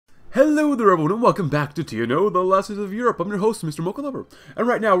Hello there everyone and welcome back to TNO, the Lessons of Europe. I'm your host, Mr. Mocha Lover. And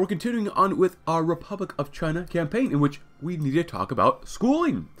right now we're continuing on with our Republic of China campaign in which we need to talk about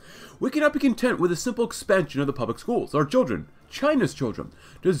schooling. We cannot be content with a simple expansion of the public schools. Our children, China's children,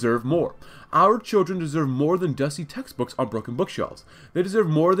 deserve more. Our children deserve more than dusty textbooks on broken bookshelves. They deserve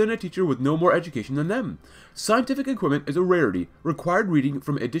more than a teacher with no more education than them. Scientific equipment is a rarity, required reading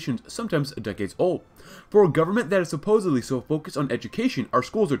from editions sometimes decades old. For a government that is supposedly so focused on education, our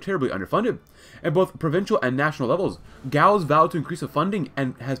schools are terribly underfunded. At both provincial and national levels, Gao has vowed to increase the funding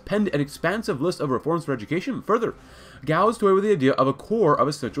and has penned an expansive list of reforms for education. Further, Gao has toyed with the idea of a core of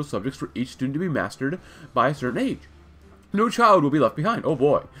essential subjects for each student to be mastered by a certain age. No child will be left behind, oh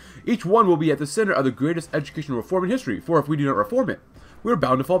boy. Each one will be at the center of the greatest educational reform in history, for if we do not reform it, we are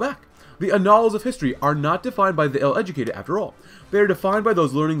bound to fall back. The annals of history are not defined by the ill-educated after all. They are defined by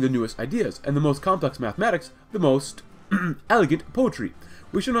those learning the newest ideas, and the most complex mathematics, the most elegant poetry.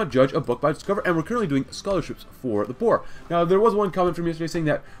 We shall not judge a book by its cover, and we're currently doing scholarships for the poor. Now, there was one comment from yesterday saying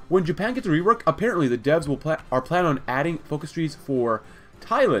that when Japan gets a rework, apparently the devs will are planning on adding focus trees for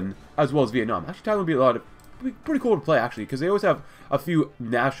Thailand as well as Vietnam. Actually, Thailand would be a lot of pretty cool to play actually, because they always have a few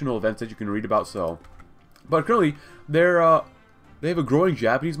national events that you can read about. So, but currently they have a growing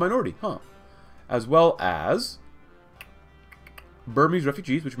Japanese minority, as well as Burmese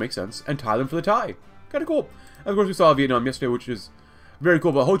refugees, which makes sense, and Thailand for the Thai. Kind of cool. And of course, we saw Vietnam yesterday, which is very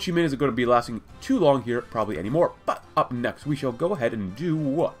cool. But Ho Chi Minh isn't going to be lasting too long here, probably anymore. But up next, we shall go ahead and do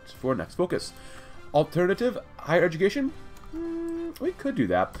what for our next focus? Alternative higher education. We could do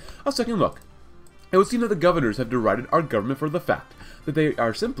that. A second look. It would seem that the governors have derided our government for the fact that they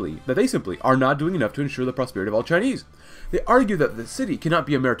simply are not doing enough to ensure the prosperity of all Chinese. They argue that the city cannot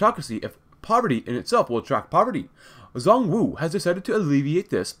be a meritocracy if poverty in itself will attract poverty. Zhang Wu has decided to alleviate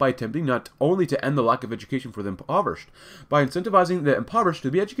this by attempting not only to end the lack of education for the impoverished, by incentivizing the impoverished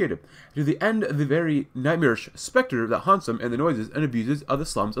to be educated, to the end the very nightmarish specter that haunts them and the noises and abuses of the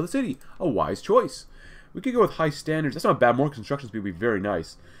slums of the city. A wise choice. We could go with high standards. That's not bad. More construction speed would be very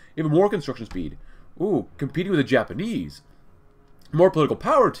nice. Even more construction speed. Ooh, competing with the Japanese. More political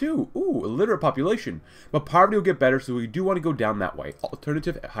power, too. Ooh, illiterate population. But poverty will get better, so we do want to go down that way.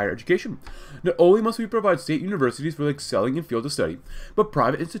 Alternative higher education. Not only must we provide state universities for excelling in fields of study, but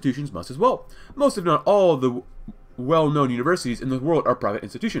private institutions must as well. Most, if not all, of the well-known universities in the world are private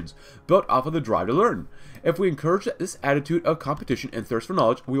institutions, built off of the drive to learn. If we encourage this attitude of competition and thirst for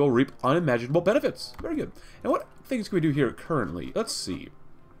knowledge, we will reap unimaginable benefits. Very good. And what things can we do here currently? Let's see.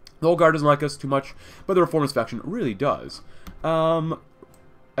 The old guard doesn't like us too much, but the reformist faction really does.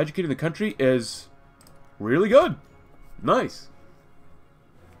 Educating the country is really good. Nice.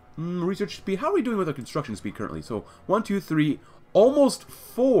 Research speed. How are we doing with our construction speed currently? So, 1, 2, 3, almost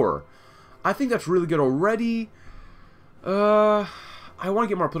 4. I think that's really good already. I want to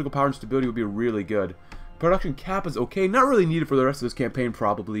get more political power and stability would be really good. Production cap is okay. Not really needed for the rest of this campaign,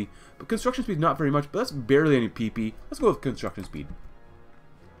 probably. But construction speed, not very much, but that's barely any PP. Let's go with construction speed.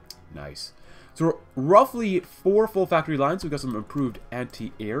 Nice. So roughly 4 full factory lines. We've got some improved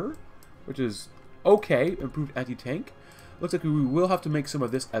anti-air, which is okay. Improved anti-tank. Looks like we will have to make some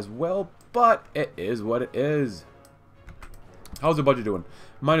of this as well, but it is what it is. How's the budget doing?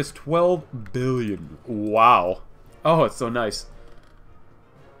 Minus 12 billion. Wow. Oh, it's so nice.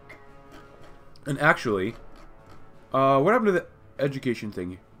 And actually, what happened to the education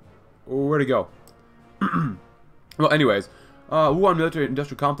thing? Where'd it go? Well, anyways. Wuhan military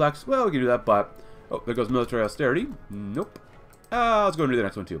industrial complex. Well, we can do that, but oh, there goes military austerity. Nope. Let's go and do the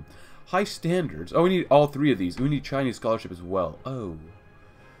next one too. High standards. Oh, we need all 3 of these. We need Chinese scholarship as well.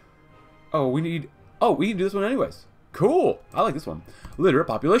 We can do this one anyways. Cool. I like this one. Literate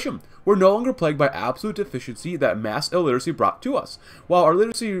population. We're no longer plagued by absolute deficiency that mass illiteracy brought to us. While our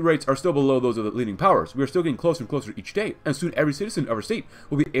literacy rates are still below those of the leading powers, we are still getting closer and closer each day, and soon every citizen of our state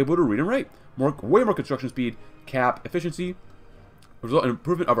will be able to read and write. Way more construction speed, cap, efficiency, result in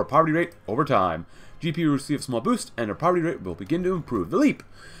improvement of our poverty rate over time. GDP will receive a small boost, and our poverty rate will begin to improve. The leap!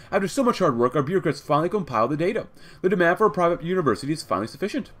 After so much hard work, our bureaucrats finally compile the data. The demand for a private university is finally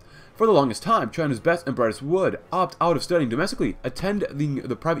sufficient. For the longest time, China's best and brightest would opt out of studying domestically, attending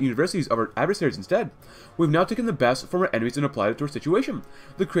the private universities of our adversaries instead. We've now taken the best from our enemies and applied it to our situation.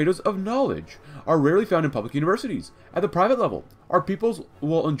 The cradles of knowledge are rarely found in public universities. At the private level, our peoples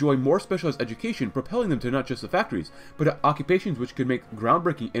will enjoy more specialized education, propelling them to not just the factories, but to occupations which could make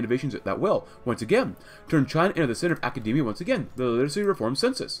groundbreaking innovations that will, once again, turn China into the center of academia once again, the literacy reform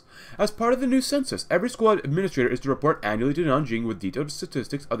census. As part of the new census, every school administrator is to report annually to Nanjing with detailed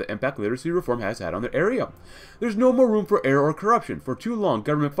statistics of the impact literacy reform has had on their area. There's no more room for error or corruption. For too long,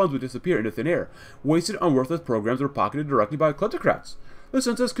 government funds would disappear into thin air, wasted on worthless programs or pocketed directly by kleptocrats. The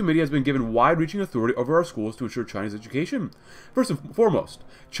Census Committee has been given wide-reaching authority over our schools to ensure China's education. First and foremost,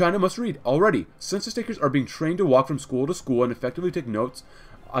 China must read. Already, census takers are being trained to walk from school to school and effectively take notes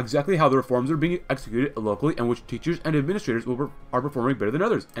exactly how the reforms are being executed locally and which teachers and administrators are performing better than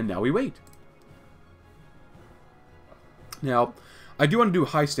others. And now we wait. Now, I do want to do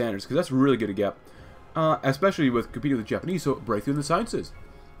high standards because that's really good to get, especially with competing with the Japanese, so breakthrough in the sciences.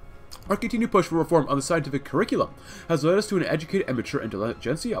 Our continued push for reform on the scientific curriculum has led us to an educated and mature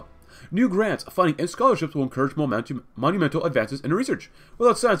intelligentsia. New grants, funding, and scholarships will encourage monumental advances in research.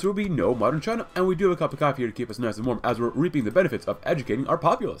 Without science, there will be no modern China, and we do have a cup of coffee here to keep us nice and warm as we're reaping the benefits of educating our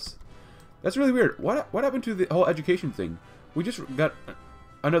populace. That's really weird. What happened to the whole education thing? We just got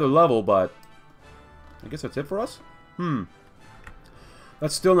another level, but I guess that's it for us?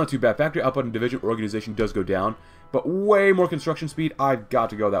 That's still not too bad. Factory output and division organization does go down, but way more construction speed. I've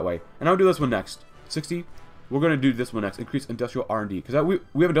got to go that way. And I'll do this one next. 60. We're going to do this one next. Increase industrial R&D. Because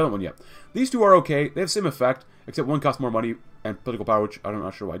we haven't done that one yet. These two are okay. They have the same effect, except one costs more money and political power, which I'm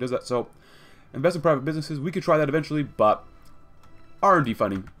not sure why it does that. So, invest in private businesses. We could try that eventually, but R&D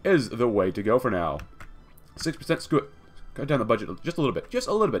funding is the way to go for now. 6%. Screw it. Cut down the budget just a little bit. Just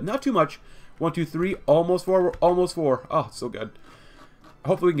a little bit. Not too much. 1, 2, 3. Almost 4. We're almost 4. Oh, it's so good.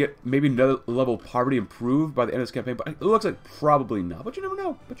 Hopefully we can get maybe another level of poverty improved by the end of this campaign, but it looks like probably not. But you never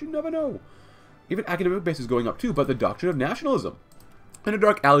know. But you never know. Even academic base is going up too, but the doctrine of nationalism. In a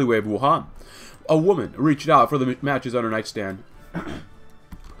dark alleyway of Wuhan, a woman reached out for the matches on her nightstand.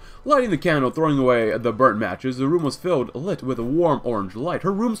 Lighting the candle, throwing away the burnt matches, the room was lit with a warm orange light.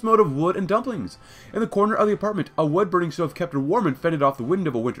 Her room smelled of wood and dumplings. In the corner of the apartment, a wood-burning stove kept her warm and fended off the wind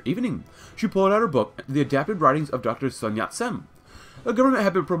of a winter evening. She pulled out her book, The Adapted Writings of Dr. Sun Yat-sen. The government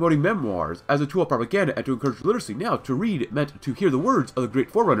had been promoting memoirs as a tool of propaganda and to encourage literacy. Now, to read meant to hear the words of the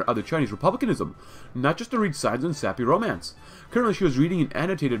great forerunner of the Chinese republicanism, not just to read signs and sappy romance. Currently, she was reading an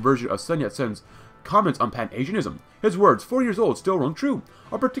annotated version of Sun Yat-sen's comments on Pan-Asianism. His words, 4 years old, still rung true.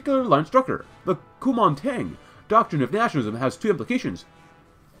 A particular line struck her. The Kuomintang doctrine of nationalism has two implications.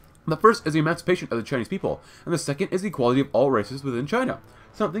 The first is the emancipation of the Chinese people, and the second is the equality of all races within China.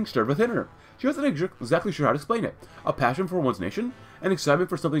 Something stirred within her. She wasn't exactly sure how to explain it. A passion for one's nation? An excitement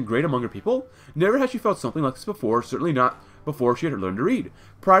for something great among her people? Never had she felt something like this before, certainly not before she had learned to read.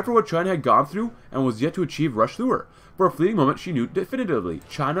 Pride for what China had gone through and was yet to achieve rushed through her. For a fleeting moment, she knew definitively,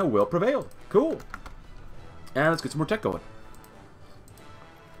 China will prevail. Cool. And let's get some more tech going.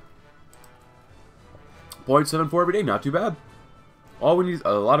 0.74 every day, not too bad. All we need is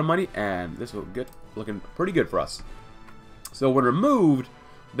a lot of money, and this will get looking pretty good for us. So when removed,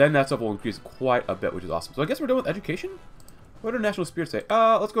 then that stuff will increase quite a bit, which is awesome. So I guess we're done with education? What do national spirits say?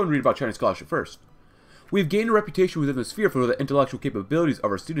 Let's go and read about Chinese scholarship first. We've gained a reputation within the sphere for the intellectual capabilities of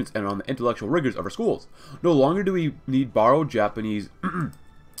our students and on the intellectual rigors of our schools. No longer do we need borrowed Japanese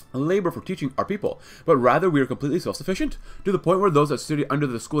labor for teaching our people, but rather we are completely self-sufficient, to the point where those that study under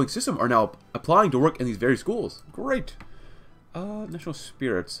the schooling system are now applying to work in these very schools. Great. National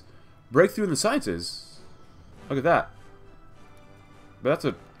spirits. Breakthrough in the sciences. Look at that. But that's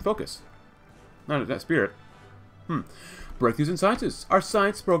a focus. Not that spirit. Breakthroughs in sciences. Our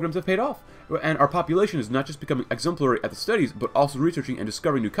science programs have paid off, and our population is not just becoming exemplary at the studies, but also researching and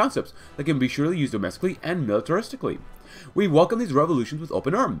discovering new concepts that can be surely used domestically and militaristically. We welcome these revolutions with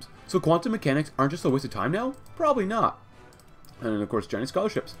open arms. So quantum mechanics aren't just a waste of time now? Probably not. And of course, Chinese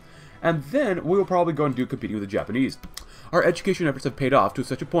scholarships. And then we will probably go and do competing with the Japanese. Our education efforts have paid off to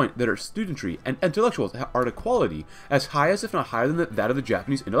such a point that our studentry and intellectuals are at a quality as high as, if not higher than that of the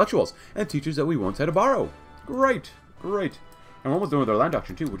Japanese intellectuals and teachers that we once had to borrow. Great, great. And we're almost done with our land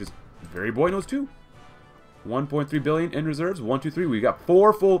auction too, which is very buenos too. 1.3 billion in reserves. 1, 2, 3. We got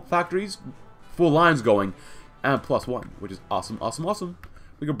 4 full factories, full lines going, and +1, which is awesome, awesome, awesome.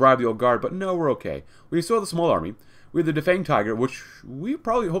 We could bribe the old guard, but no, we're okay. We still have the small army. We have the Defang Tiger, which we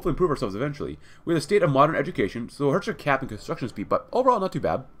probably hopefully improve ourselves eventually. We have the state of modern education, so it hurts our cap and construction speed, but overall not too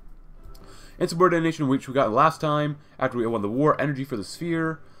bad. Insubordination, which we got last time after we won the war. Energy for the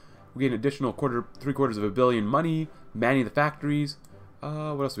sphere. We get an additional 3/4 of a billion money. Manning the factories. What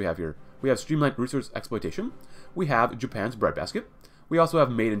else do we have here? We have streamlined resource exploitation. We have Japan's breadbasket. We also have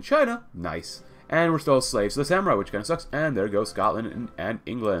made in China. Nice. And we're still slaves to the samurai, which kind of sucks. And there goes Scotland and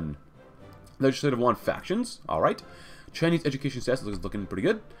England. Legislative one factions. Alright. Chinese education status is looking pretty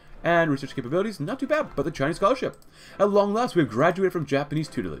good. And research capabilities, not too bad, but the Chinese scholarship. At long last, we have graduated from Japanese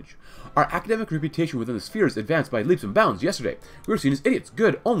tutelage. Our academic reputation within the spheres advanced by leaps and bounds yesterday. We were seen as idiots,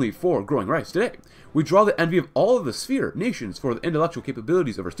 good only for growing rice today. We draw the envy of all of the sphere nations for the intellectual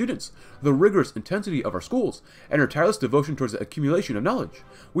capabilities of our students, the rigorous intensity of our schools, and our tireless devotion towards the accumulation of knowledge.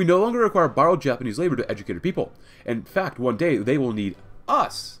 We no longer require borrowed Japanese labor to educate our people. In fact, one day they will need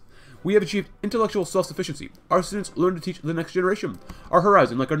us. We have achieved intellectual self-sufficiency. Our students learn to teach the next generation. Our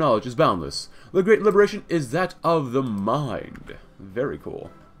horizon, like our knowledge, is boundless. The great liberation is that of the mind. Very cool.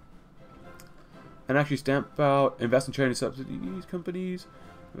 And actually stamp out, invest in Chinese subsidies, companies,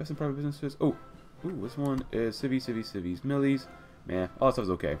 invest in private businesses. Oh, ooh, this one is civvies, millies. Man, all that stuff is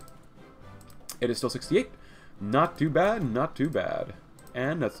okay. It is still 68. Not too bad, not too bad.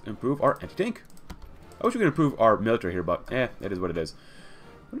 And let's improve our anti-tank. I wish we could improve our military here, but it is what it is.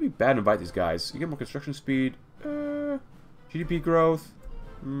 Wouldn't it be bad to invite these guys? You get more construction speed, GDP growth,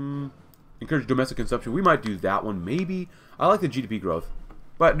 encourage domestic consumption. We might do that one, maybe. I like the GDP growth,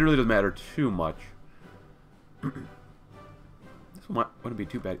 but it really doesn't matter too much. This one wouldn't be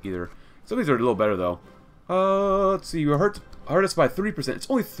too bad either. Some of these are a little better though. Let's see. We hurt us by 3%. It's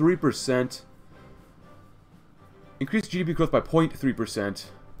only 3%. Increase GDP growth by 0.3%.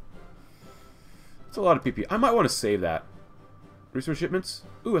 That's a lot of PP. I might want to save that. Resource shipments?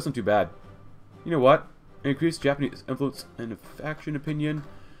 Ooh, that's not too bad. You know what? Increase Japanese influence and faction opinion.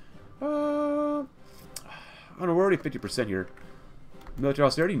 I don't know, we're already 50% here. Military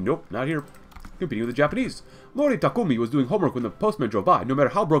austerity? Nope, not here. Competing with the Japanese. Mori Takumi was doing homework when the postman drove by, no matter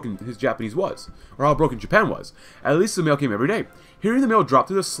how broken his Japanese was, or how broken Japan was. At least the mail came every day. Hearing the mail drop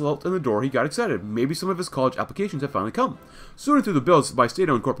through the slit in the door, he got excited. Maybe some of his college applications had finally come. Sorting through the bills by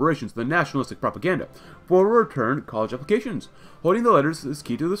state-owned corporations, the nationalistic propaganda. Forward returned college applications. Holding the letters as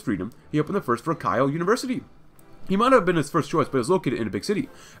key to this freedom, he opened the first for Keio University. He might have been his first choice, but it was located in a big city,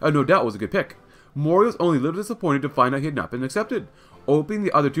 and no doubt was a good pick. Mori was only a little disappointed to find out he had not been accepted. Opening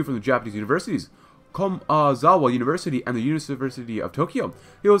the other two from the Japanese universities, Komazawa University and the University of Tokyo,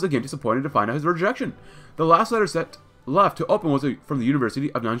 he was again disappointed to find out his rejection. The last letter set left to open was from the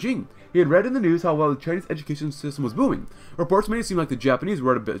University of Nanjing. He had read in the news how well the Chinese education system was booming. Reports made it seem like the Japanese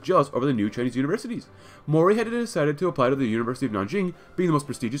were a bit jealous over the new Chinese universities. Mori had decided to apply to the University of Nanjing, being the most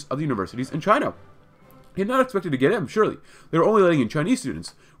prestigious of the universities in China. He had not expected to get in, surely. They were only letting in Chinese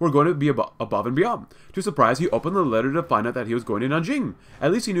students, who were going to be above and beyond. To his surprise, he opened the letter to find out that he was going to Nanjing.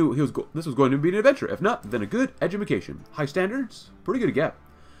 At least he knew this was going to be an adventure. If not, then a good education. High standards? Pretty good to get.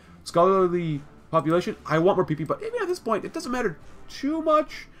 Scholarly population? I want more PP, but even at this point, it doesn't matter too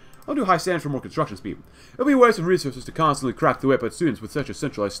much. I'll do high standards for more construction speed. It'll be a waste of resources to constantly crack the whip at students with such a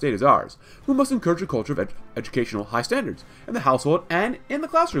centralized state as ours. We must encourage a culture of educational high standards, in the household and in the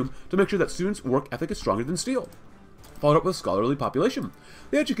classroom, to make sure that students' work ethic is stronger than steel. Followed up with scholarly population.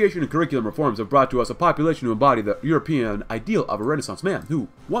 The education and curriculum reforms have brought to us a population who embody the European ideal of a Renaissance man, who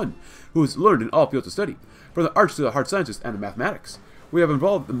has learned in all fields of study, from the arts to the hard sciences and the mathematics. We have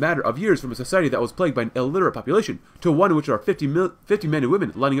evolved the matter of years from a society that was plagued by an illiterate population to one in which there are 50 men and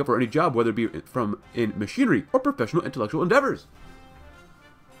women lining up for any job, whether it be in machinery or professional intellectual endeavors.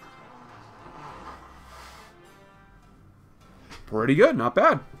 Pretty good, not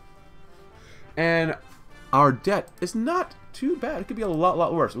bad. And our debt is not too bad. It could be a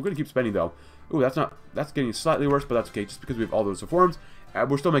lot worse. We're going to keep spending though. Ooh, that's getting slightly worse, but that's okay, just because we have all those reforms.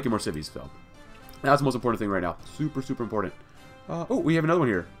 We're still making more cities though. That's the most important thing right now. Super important. Oh, we have another one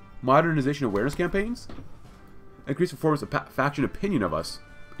here. Modernization awareness campaigns. Increase performance of faction opinion of us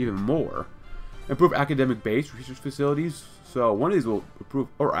even more. Improve academic-based research facilities. So one of these will improve...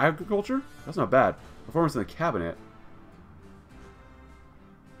 Or agriculture? That's not bad. Performance in the cabinet.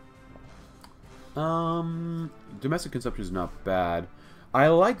 Domestic consumption is not bad. I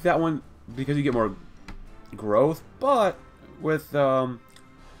like that one because you get more growth, but with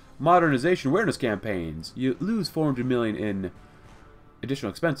modernization awareness campaigns, you lose 400 million in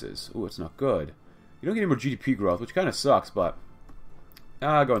additional expenses. Ooh, it's not good. You don't get any more GDP growth, which kind of sucks, but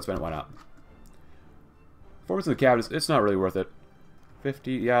go and spend it. Why not? Performance in the cabinet, it's not really worth it.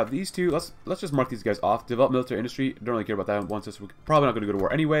 50. Yeah, these two. Let's just mark these guys off. Develop military industry. Don't really care about that one. Since we're probably not going to go to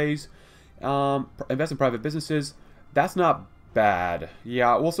war anyways. Invest in private businesses. That's not bad.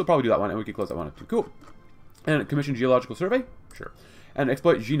 Yeah, we'll still probably do that one, and we can close that one up too. Cool. And commission geological survey. Sure. And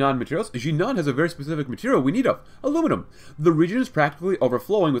exploit Jinan materials. Jinan has a very specific material we need of. Aluminum. The region is practically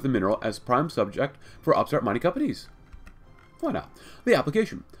overflowing with the mineral as prime subject for upstart mining companies. Why not? The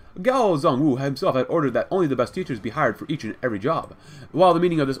application. Gao Zhongwu himself had ordered that only the best teachers be hired for each and every job. While the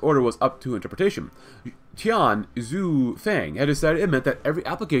meaning of this order was up to interpretation, Tian Zhu Feng had decided it meant that every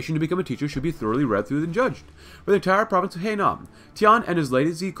application to become a teacher should be thoroughly read through and judged. For the entire province of Henan, Tian and his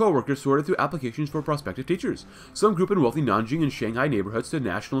lazy co-workers sorted through applications for prospective teachers. Some grouped in wealthy Nanjing and Shanghai neighborhoods to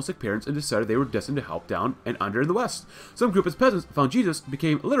nationalistic parents and decided they were destined to help down and under in the West. Some grouped as peasants found Jesus,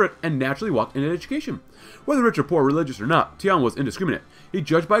 became literate, and naturally walked into education. Whether rich or poor, religious or not, Tian was indiscriminate. He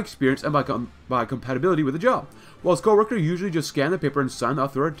judged by experience and by compatibility with the job. While his co-worker usually just scanned the paper and signed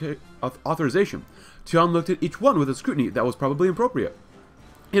the authorization, Tian looked at each one with a scrutiny that was probably appropriate.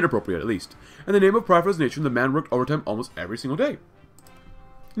 Inappropriate, at least. In the name of pride for his nation, the man worked overtime almost every single day.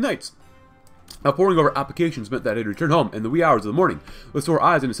 Nights. Poring over applications meant that he'd return home in the wee hours of the morning, with sore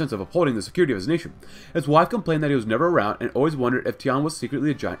eyes and a sense of upholding the security of his nation. His wife complained that he was never around and always wondered if Tian was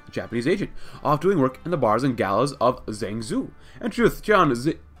secretly a Japanese agent, off doing work in the bars and galas of Zhengzhou. In truth, Tian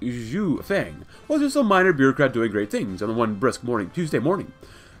Zhu Feng was just a minor bureaucrat doing great things on the one brisk Tuesday morning.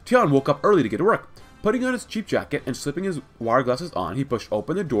 Tian woke up early to get to work. Putting on his cheap jacket and slipping his wire glasses on, he pushed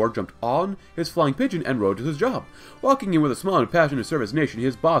open the door, jumped on his flying pigeon, and rode to his job. Walking in with a smile and passion to serve his nation,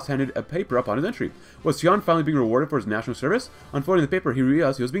 his boss handed a paper upon his entry. Was Tian finally being rewarded for his national service? Unfolding the paper, he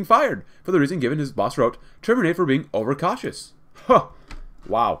realized he was being fired, for the reason given his boss wrote, terminate for being overcautious. Huh.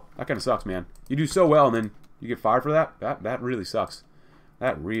 Wow. That kind of sucks, man. You do so well, and then you get fired for that? That really sucks.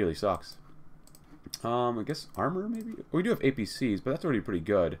 That really sucks. I guess armor, maybe? We do have APCs, but that's already pretty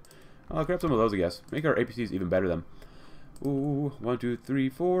good. I'll grab some of those, I guess. Make our APCs even better then. Ooh, 1, 2, 3,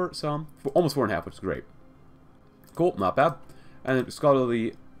 4, almost 4.5, which is great. Cool, not bad. And then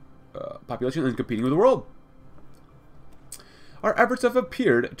scholarly population and competing with the world. Our efforts have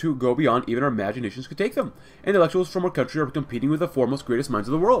appeared to go beyond even our imaginations could take them. Intellectuals from our country are competing with the foremost greatest minds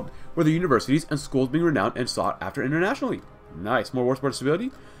of the world, with the universities and schools being renowned and sought after internationally. Nice, more war sport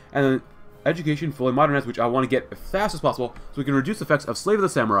stability. And then education fully modernized, which I want to get as fast as possible so we can reduce the effects of Slave of the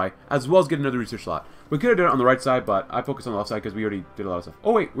Samurai, as well as get another research slot. We could have done it on the right side, but I focused on the left side because we already did a lot of stuff.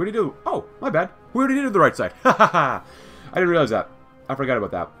 Oh wait, we already did. Oh, my bad. We already did the right side. Ha ha ha. I didn't realize that. I forgot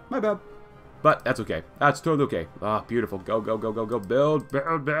about that. My bad. But that's okay. That's totally okay. Ah, beautiful. Go, go, go, go, go. Build,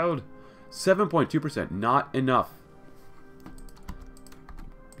 build, build. 7.2%. Not enough.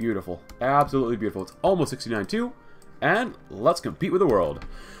 Beautiful. Absolutely beautiful. It's almost 69 too. And let's compete with the world.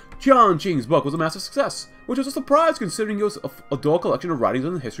 Nanjing's book was a massive success, which was a surprise considering it was a dull collection of writings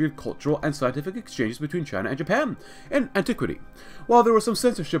on the history of cultural and scientific exchanges between China and Japan in antiquity. While there was some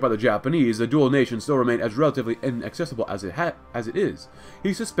censorship by the Japanese, the dual nation still remained as relatively inaccessible as it is.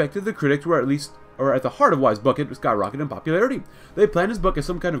 He suspected the critics were at the heart of why his book had skyrocketed in popularity. They planned his book as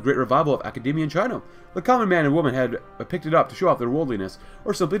some kind of great revival of academia in China. The common man and woman had picked it up to show off their worldliness,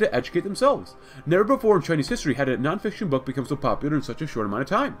 or simply to educate themselves. Never before in Chinese history had a non-fiction book become so popular in such a short amount of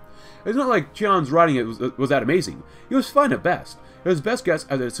time. It's not like Tian's writing it was that amazing. It was fine at best. His best guess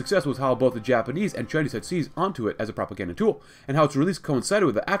at its success was how both the Japanese and Chinese had seized onto it as a propaganda tool, and how its release coincided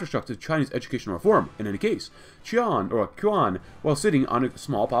with the aftershocks of Chinese educational reform. In any case, Quan was sitting on a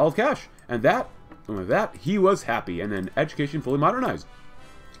small pile of cash, and with that, he was happy, and then education fully modernized.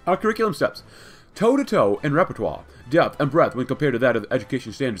 Our curriculum steps. Toe-to-toe in repertoire, depth and breadth when compared to that of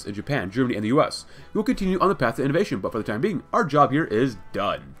education standards in Japan, Germany, and the US. We will continue on the path to innovation, but for the time being, our job here is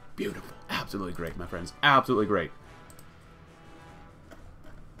done. Beautiful. Absolutely great, my friends. Absolutely great.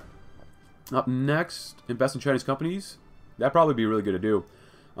 Up next, invest in Chinese companies. That'd probably be really good to do.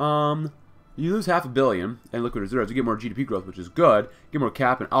 You lose $500 million in liquid reserves. You get more GDP growth, which is good. Get more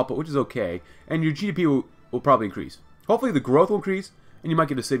cap and output, which is okay. And your GDP will probably increase. Hopefully the growth will increase, and you might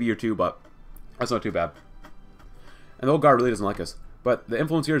get a civvy or two, but that's not too bad. And the old guard really doesn't like us. But the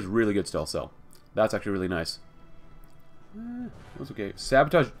influence here is really good still, so that's actually really nice. That's okay.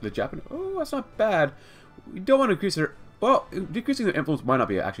 Sabotage the Japanese. Oh, that's not bad. We don't want to increase their... Well, decreasing their influence might not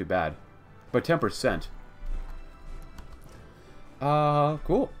be actually bad. By 10%.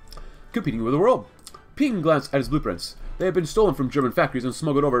 Cool. Competing with the world. Ping glanced at his blueprints. They had been stolen from German factories and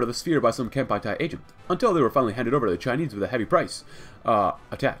smuggled over to the sphere by some Kempeitai agent, until they were finally handed over to the Chinese with a heavy price.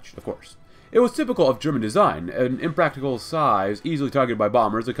 Attached, of course. It was typical of German design, an impractical size, easily targeted by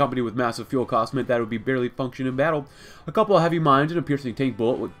bombers. A company with massive fuel costs meant that it would be barely function in battle. A couple of heavy mines and a piercing tank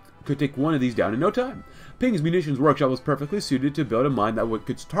bullet could take one of these down in no time. Ping's munitions workshop was perfectly suited to build a mine that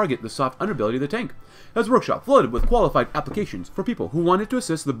could target the soft underbelly of the tank. His workshop, flooded with qualified applications for people who wanted to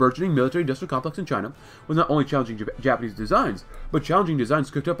assist the burgeoning military-industrial complex in China, was not only challenging Japanese designs, but challenging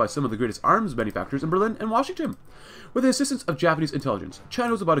designs cooked up by some of the greatest arms manufacturers in Berlin and Washington. With the assistance of Japanese intelligence,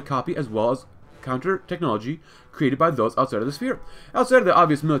 China was about to copy as well as counter technology created by those outside of the sphere. Outside of the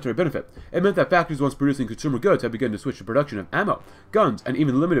obvious military benefit, it meant that factories once producing consumer goods had begun to switch to production of ammo, guns, and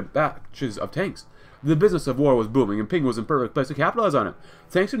even limited batches of tanks. The business of war was booming, and Ping was in perfect place to capitalize on it,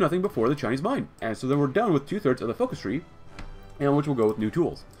 thanks to nothing before the Chinese mind. And so they were done with 2/3 of the focus tree, and which will go with new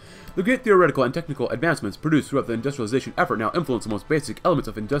tools. The great theoretical and technical advancements produced throughout the industrialization effort now influence the most basic elements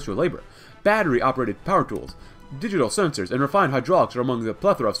of industrial labor. Battery-operated power tools, digital sensors, and refined hydraulics are among the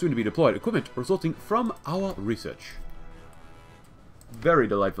plethora of soon-to-be deployed equipment resulting from our research. Very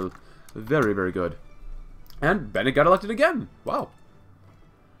delightful. Very, very good. And Bennett got elected again. Wow.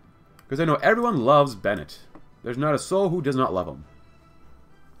 Because I know everyone loves Bennett. There's not a soul who does not love him.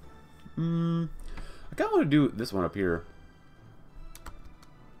 I kind of want to do this one up here.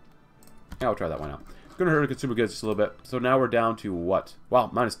 Yeah, I'll try that one out. It's going to hurt consumer goods just a little bit. So now we're down to what? Wow,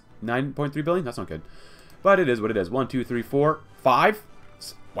 minus 9.3 billion? That's not good. But it is what it is. 1, 2, 3, 4, 5.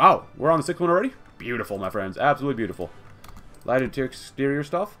 Wow, we're on the 6th one already? Beautiful, my friends. Absolutely beautiful. Light exterior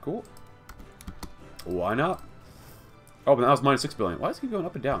stuff. Cool. Why not? Oh, but that was minus 6 billion. Why does it keep going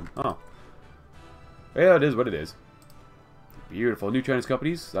up and down? Oh. Yeah, it is what it is. Beautiful. New Chinese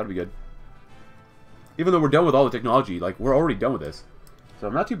companies. That'd be good. Even though we're done with all the technology, like, we're already done with this. So,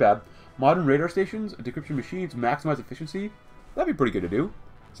 not too bad. Modern radar stations, decryption machines, maximize efficiency. That'd be pretty good to do.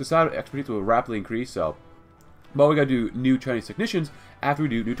 Societal expertise will rapidly increase, so... But we gotta do new Chinese technicians after we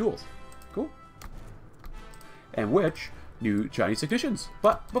do new tools. Cool. And which... New Chinese technicians.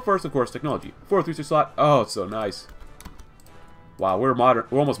 But first, of course, technology. 436 slot. Oh, it's so nice. Wow, we're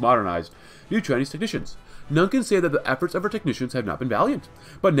almost modernized. New Chinese technicians. None can say that the efforts of our technicians have not been valiant.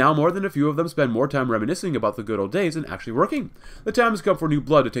 But now more than a few of them spend more time reminiscing about the good old days than actually working. The time has come for new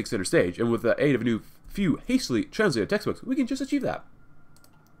blood to take center stage, and with the aid of a few hastily translated textbooks, we can just achieve that.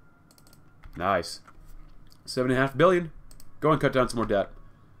 Nice. 7.5 billion. Go and cut down some more debt.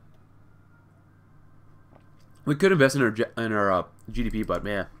 We could invest in our GDP, but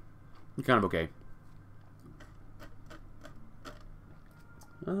man, we're kind of okay.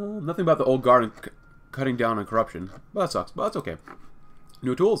 Nothing about the old guard and cutting down on corruption. Well, that sucks, but that's okay.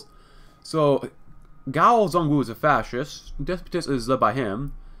 New tools. So, Gao Zongwu is a fascist. Despotist is led by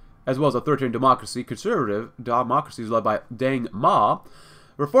him, as well as authoritarian democracy. Conservative democracy is led by Deng Ma.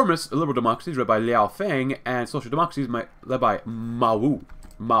 Reformist liberal democracy is led by Liao Feng, and social democracy is led by Ma Wu.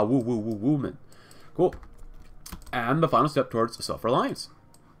 Ma Wu Wu Wu Wu. Cool. And the final step towards self-reliance.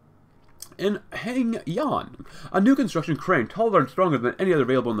 In Hengyan, a new construction crane taller and stronger than any other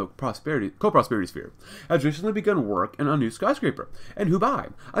available in the co-prosperity sphere, has recently begun work on a new skyscraper. In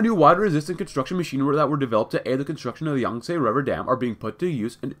Hubei, a new water-resistant construction machine that were developed to aid the construction of the Yangtze River Dam are being put to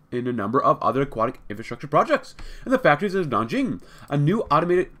use in a number of other aquatic infrastructure projects. In the factories of Nanjing, a new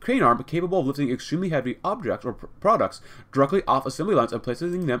automated crane arm capable of lifting extremely heavy objects or products directly off assembly lines and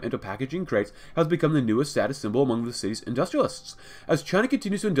placing them into packaging crates has become the newest status symbol among the city's industrialists. As China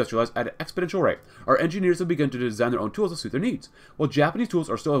continues to industrialize at an exponential rate, our engineers have begun to design their own tools to suit their needs. While Japanese tools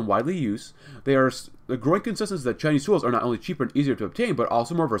are still in widely use, the growing consensus that Chinese tools are not only cheaper and easier to obtain, but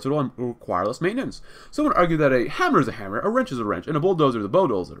also more versatile and require less maintenance. Some would argue that a hammer is a hammer, a wrench is a wrench, and a bulldozer is a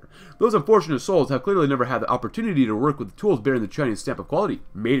bulldozer. Those unfortunate souls have clearly never had the opportunity to work with tools bearing the Chinese stamp of quality,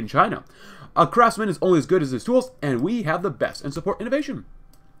 made in China. A craftsman is only as good as his tools, and we have the best and support innovation.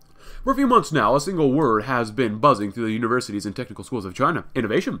 For a few months now, a single word has been buzzing through the universities and technical schools of China: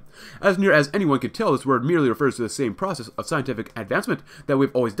 innovation. As near as anyone can tell, this word merely refers to the same process of scientific advancement that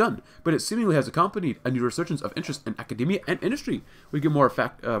we've always done, but it seemingly has accompanied a new resurgence of interest in academia and industry. We get more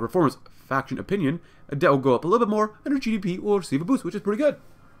reformist faction opinion, debt will go up a little bit more, and our GDP will receive a boost, which is pretty good.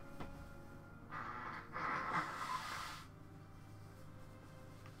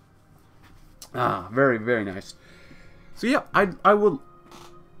 Ah, very, very nice. So yeah,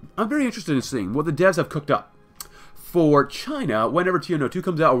 I'm very interested in seeing what the devs have cooked up for China whenever TNO 2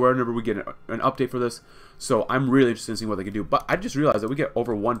 comes out, or whenever we get an update for this. So I'm really interested in seeing what they can do. But I just realized that we get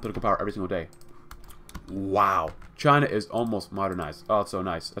over 1 political power every single day. Wow. China is almost modernized. Oh, it's so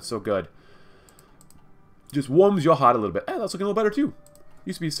nice. That's so good. Just warms your heart a little bit. Eh, that's looking a little better too.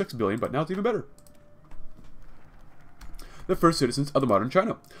 Used to be 6 billion, but now it's even better. The first citizens of the modern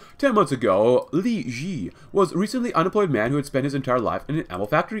China. 10 months ago, Li Ji was a recently unemployed man who had spent his entire life in an ammo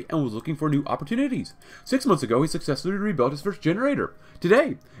factory and was looking for new opportunities. 6 months ago, he successfully rebuilt his first generator.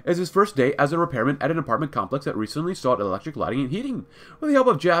 Today is his first day as a repairman at an apartment complex that recently installed electric lighting and heating. With the help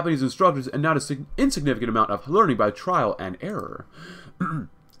of Japanese instructors and not an insignificant amount of learning by trial and error.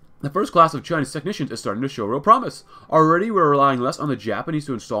 The first class of Chinese technicians is starting to show real promise. Already, we're relying less on the Japanese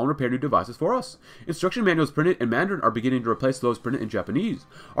to install and repair new devices for us. Instruction manuals printed in Mandarin are beginning to replace those printed in Japanese.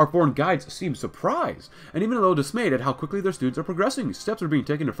 Our foreign guides seem surprised, and even a little dismayed at how quickly their students are progressing. Steps are being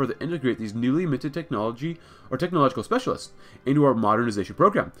taken to further integrate these newly minted technological specialists into our modernization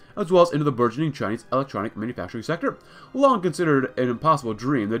program, as well as into the burgeoning Chinese electronic manufacturing sector. Long considered an impossible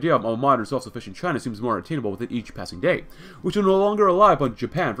dream, the idea of a modern, self-sufficient China seems more attainable with each passing day, which will no longer rely upon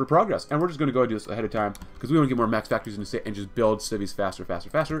Japan for progress. And we're just going to go and do this ahead of time because we want to get more max factories in the state and just build cities faster, faster,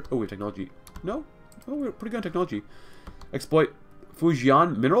 faster. Oh, we have technology. No? Oh, we're pretty good on technology. Exploit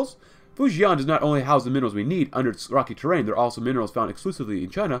Fujian minerals. Fujian does not only house the minerals we need under its rocky terrain, there are also minerals found exclusively in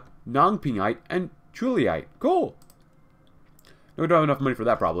China: Nangpingite and Chuliite. Cool. No, we don't have enough money for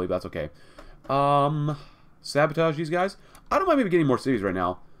that probably, but that's okay. Sabotage these guys. I don't mind maybe getting more cities right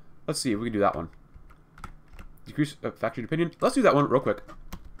now. Let's see if we can do that one. Decrease factory opinion. Let's do that one real quick.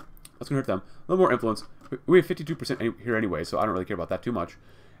 That's going to hurt them. A little more influence. We have 52% here anyway, so I don't really care about that too much.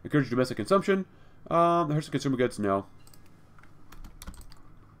 Encourage domestic consumption. Hurts the consumer goods? No.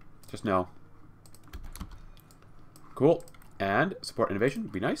 Just no. Cool. And support innovation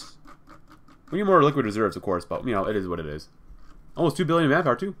would be nice. We need more liquid reserves, of course, but, you know, it is what it is. Almost 2 billion in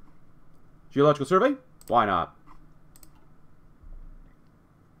manpower, too. Geological survey? Why not?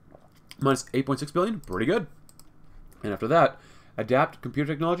 Minus 8.6 billion? Pretty good. And after that, adapt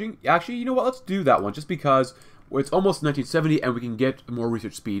computer technology. Actually, you know what? Let's do that one, just because it's almost 1970 and we can get more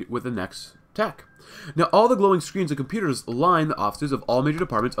research speed with the next tech. Now, all the glowing screens of computers line the offices of all major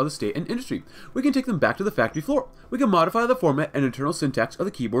departments of the state and industry. We can take them back to the factory floor. We can modify the format and internal syntax of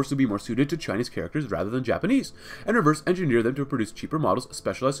the keyboards to be more suited to Chinese characters rather than Japanese, and reverse engineer them to produce cheaper models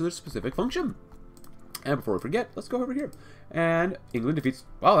specialized to their specific function. And before we forget, let's go over here. And England defeats...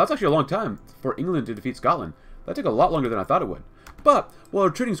 Wow, that's actually a long time for England to defeat Scotland. That took a lot longer than I thought it would. But, while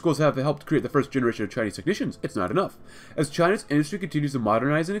our training schools have helped create the first generation of Chinese technicians, it's not enough. As China's industry continues to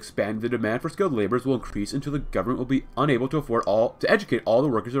modernize and expand, the demand for skilled laborers will increase until the government will be unable to afford to educate all the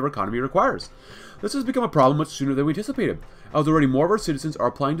workers our economy requires. This has become a problem much sooner than we anticipated, as already more of our citizens are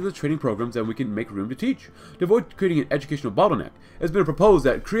applying to the training programs than we can make room to teach. To avoid creating an educational bottleneck, it has been proposed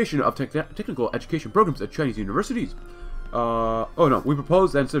that creation of technical education programs at Chinese universities. We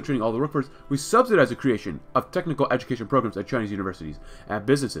propose that instead of training all the workforce, we subsidize the creation of technical education programs at Chinese universities and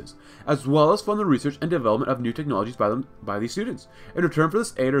businesses, as well as fund the research and development of new technologies by these students. In return for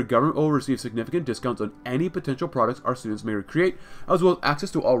this aid, our government will receive significant discounts on any potential products our students may create, as well as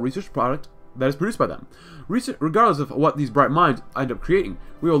access to all research product that is produced by them. Regardless of what these bright minds end up creating,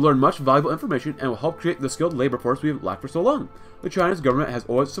 we will learn much valuable information and will help create the skilled labor force we have lacked for so long. The Chinese government has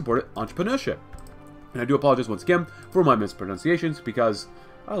always supported entrepreneurship. And I do apologize once again for my mispronunciations, because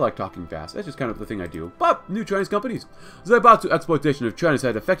I like talking fast. That's just kind of the thing I do. But, new Chinese companies. Zaibatsu exploitation of China's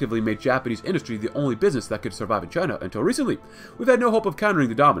had effectively made Japanese industry the only business that could survive in China until recently. We've had no hope of countering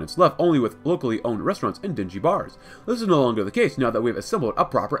the dominance, left only with locally owned restaurants and dingy bars. This is no longer the case now that we've assembled a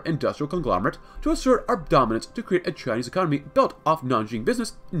proper industrial conglomerate to assert our dominance to create a Chinese economy built off Nanjing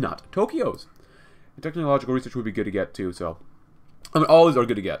business, not Tokyo's. And technological research would be good to get too, so... I mean, all these are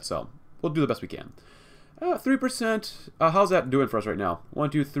good to get, so we'll do the best we can. 3%. How's that doing for us right now?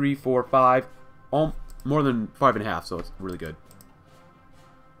 1, 2, 3, 4, 5. More than 5.5, so it's really good.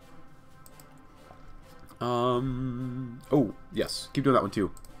 Oh, yes. Keep doing that one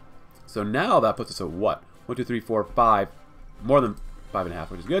too. So now that puts us at what? 1, 2, 3, 4, 5. More than 5.5,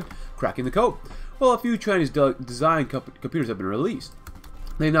 which is good. Cracking the code. Well, a few Chinese design computers have been released.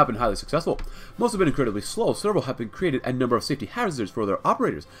 They have not been highly successful. Most have been incredibly slow. Several have been created a number of safety hazards for their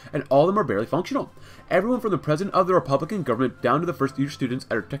operators, and all of them are barely functional. Everyone from the president of the Republican government down to the first-year students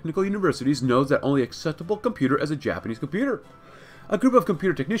at our technical universities knows that only acceptable computer is a Japanese computer. A group of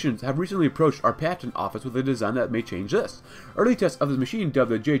computer technicians have recently approached our patent office with a design that may change this. Early tests of this machine,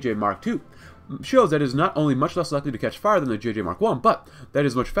 dubbed the JJ Mark II, shows that it is not only much less likely to catch fire than the JJ Mark I, but that it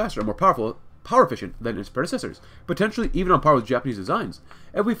is much faster and more power efficient than its predecessors, potentially even on par with Japanese designs.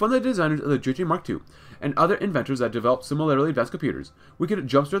 If we fund the designers of the JJ Mark II and other inventors that develop similarly advanced computers, we could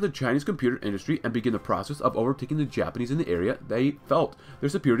jumpstart the Chinese computer industry and begin the process of overtaking the Japanese in the area they felt their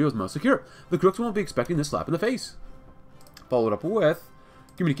superiority was most secure. The crooks won't be expecting this slap in the face. Followed up with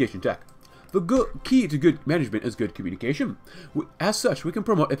communication tech. The key to good management is good communication. As such, we can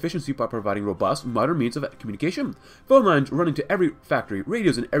promote efficiency by providing robust, modern means of communication. Phone lines running to every factory,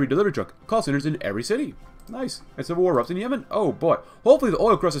 radios in every delivery truck, call centers in every city. Nice. And civil war erupts in Yemen? Oh boy. Hopefully the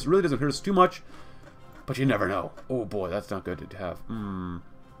oil crisis really doesn't hurt us too much, but you never know. Oh boy, that's not good to have.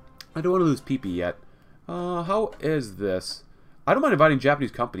 I don't want to lose PP yet. How is this? I don't mind inviting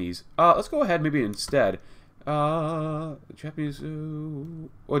Japanese companies. Let's go ahead maybe instead. Japanese,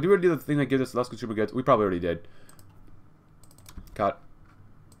 well, do we already do the thing that gives us less consumer goods? We probably already did. Cut.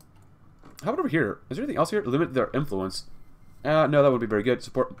 How about over here? Is there anything else here? Limit their influence. No, that would be very good.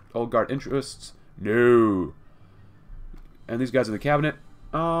 Support old guard interests. No. And these guys in the cabinet.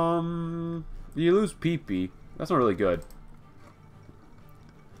 You lose PP. That's not really good.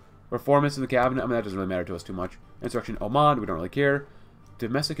 Reformists in the cabinet. I mean, that doesn't really matter to us too much. Insurrection Oman. We don't really care.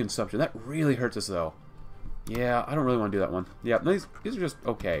 Domestic consumption. That really hurts us though. Yeah, I don't really want to do that one. Yeah, these are just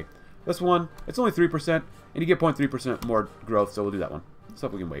okay. This one, it's only 3%, and you get 0.3% more growth, so we'll do that one. So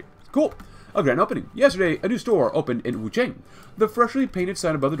we can wait. Cool. A grand opening. Yesterday, a new store opened in Wucheng. The freshly painted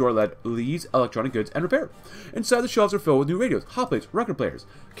sign above the door led Lee's Electronic Goods and Repair. Inside, the shelves are filled with new radios, hot plates, record players,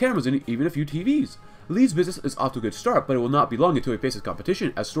 cameras, and even a few TVs. Lee's business is off to a good start, but it will not be long until he faces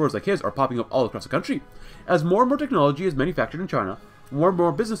competition, as stores like his are popping up all across the country. As more and more technology is manufactured in China, more and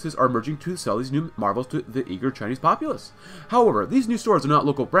more businesses are emerging to sell these new marvels to the eager Chinese populace. However, these new stores are not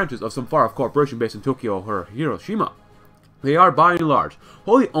local branches of some far-off corporation based in Tokyo or Hiroshima. They are, by and large,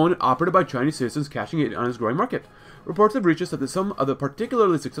 wholly owned and operated by Chinese citizens cashing in on its growing market. Reports have reached us that some of the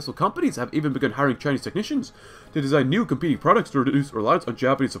particularly successful companies have even begun hiring Chinese technicians to design new competing products to reduce reliance on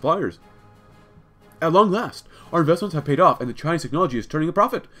Japanese suppliers. At long last, our investments have paid off and the Chinese technology is turning a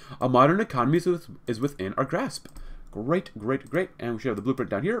profit. A modern economy is within our grasp. Great, great, great. And we should have the blueprint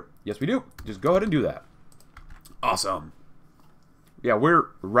down here. Yes, we do. Just go ahead and do that. Awesome. Yeah, we're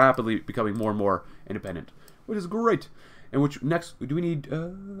rapidly becoming more and more independent, which is great. And which next, do we need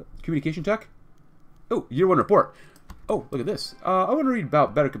communication tech? Oh, year 1 report. Oh, look at this. I want to read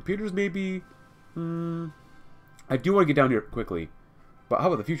about better computers, maybe. I do want to get down here quickly. But how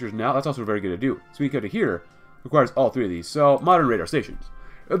about the futures now? That's also very good to do. So we go to here. Requires all 3 of these. So, modern radar stations.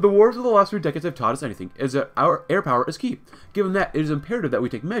 If the wars of the last 3 decades have taught us anything, is that our air power is key. Given that, it is imperative that we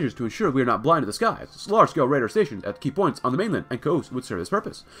take measures to ensure we are not blind to the skies. Large-scale radar stations at key points on the mainland and coast would serve this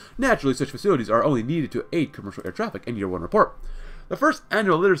purpose. Naturally, such facilities are only needed to aid commercial air traffic in year 1 report. The first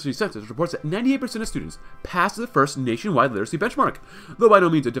annual literacy census reports that 98% of students passed the first nationwide literacy benchmark. Though by no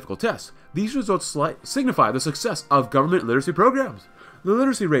means a difficult test, these results signify the success of government literacy programs. The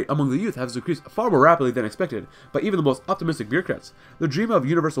literacy rate among the youth has increased far more rapidly than expected by even the most optimistic bureaucrats. The dream of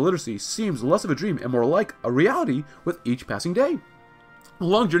universal literacy seems less of a dream and more like a reality with each passing day. A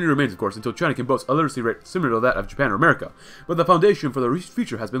long journey remains, of course, until China can boast a literacy rate similar to that of Japan or America, but the foundation for the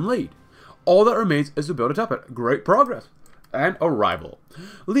future has been laid. All that remains is to build atop it. Great progress. And arrival.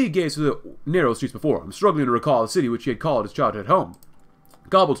 Lee gazed through the narrow streets before him, struggling to recall the city which he had called his childhood home.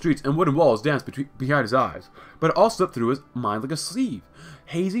 Cobbled streets and wooden walls danced behind his eyes, but it all slipped through his mind like a sieve.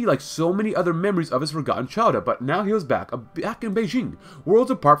 Hazy like so many other memories of his forgotten childhood, but now he was back in Beijing, worlds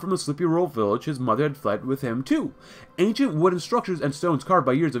apart from the sleepy rural village his mother had fled with him too. Ancient wooden structures and stones carved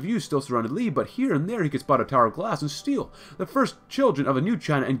by years of use still surrounded Lee, but here and there he could spot a tower of glass and steel, the first children of a new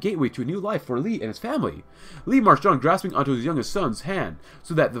China and gateway to a new life for Lee and his family. Lee marched on, grasping onto his youngest son's hand,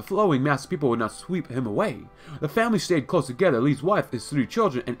 so that the flowing mass of people would not sweep him away. The family stayed close together, Lee's wife, his 3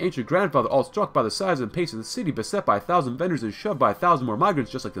 children, and ancient grandfather, all struck by the size and pace of the city, beset by 1,000 vendors and shoved by 1,000 more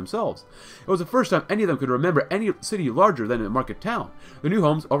migrants just like themselves. It was the first time any of them could remember any city larger than a market town. The new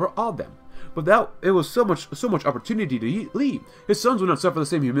homes overawed them. But it was so much opportunity to leave. His sons would not suffer the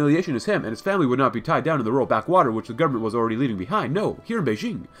same humiliation as him, and his family would not be tied down in the rural backwater which the government was already leaving behind. No, here in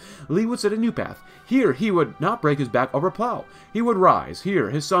Beijing, Lee would set a new path. Here he would not break his back over plow. He would rise. Here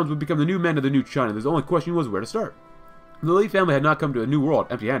his sons would become the new men of the new China. The only question was where to start. The Lee family had not come to a new world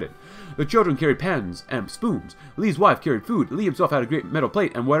empty-handed. The children carried pans and spoons. Lee's wife carried food. Lee himself had a great metal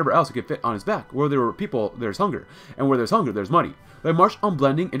plate and whatever else he could fit on his back. Where there were people, there's hunger. And where there's hunger, there's money. They marched on,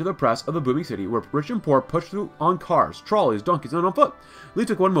 blending into the press of the booming city, where rich and poor pushed through on cars, trolleys, donkeys, and on foot. Lee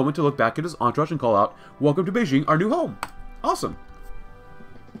took one moment to look back at his entourage and call out, "Welcome to Beijing, our new home." Awesome.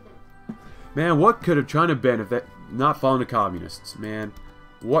 Man, what could have China been if they not fallen to communists? Man,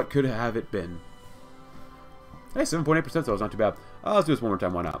 what could have it been? Hey, 7.8%, so it's not too bad. Let's do this one more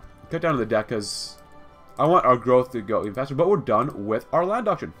time, why not? Cut down to the deck, because I want our growth to go even faster, but we're done with our land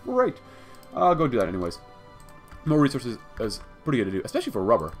auction. Great. I'll go do that anyways. More resources is pretty good to do, especially for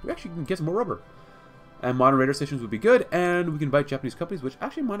rubber. We actually can get some more rubber. And modern radar stations would be good, and we can buy Japanese companies, which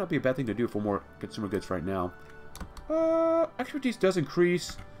actually might not be a bad thing to do for more consumer goods right now. Expertise does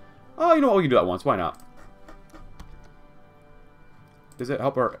increase. Oh, you know what? We can do that once. Why not? Does it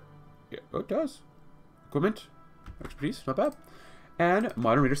help our... Yeah, it does. Equipment. Expertise. Not bad. And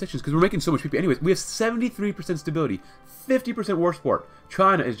modern radar stations, because we're making so much PP. Anyways, we have 73% stability. 50% war support.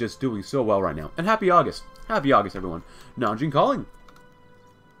 China is just doing so well right now. And happy August. Happy August, everyone. Nanjing calling.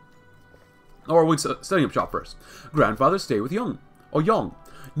 Or are we setting up shop first? Grandfather, stay with Young. Oh, Young.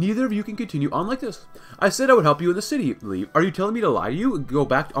 Neither of you can continue on like this. I said I would help you in the city, Lee. Are you telling me to lie to you and go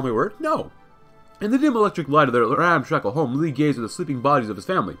back on my word? No. In the dim electric light of their ramshackle home, Lee gazed at the sleeping bodies of his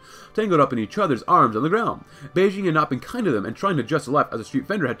family, tangled up in each other's arms on the ground. Beijing had not been kind to them, and trying to adjust to life as a street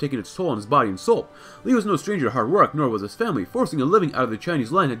vendor had taken its toll on his body and soul. Lee was no stranger to hard work, nor was his family. Forcing a living out of the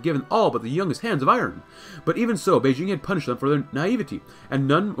Chinese land had given all but the youngest hands of iron. But even so, Beijing had punished them for their naivety, and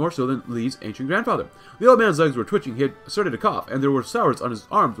none more so than Lee's ancient grandfather. The old man's legs were twitching, he had started to cough, and there were sores on his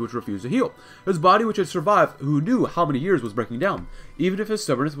arms which refused to heal. His body, which had survived who knew how many years, was breaking down, even if his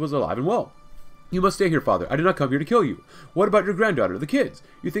stubbornness was alive and well. You must stay here, father. I did not come here to kill you. What about your granddaughter, the kids?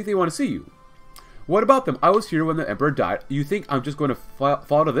 You think they want to see you? What about them? I was here when the emperor died. You think I'm just going to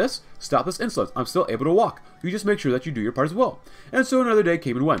fall to this? Stop this insolence. I'm still able to walk. You just make sure that you do your part as well. And so another day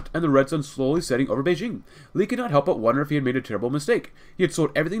came and went, and the red sun slowly setting over Beijing. Lee could not help but wonder if he had made a terrible mistake. He had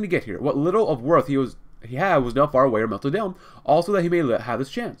sold everything to get here. What little of worth he was he had was now far away or melted down, also that he may have his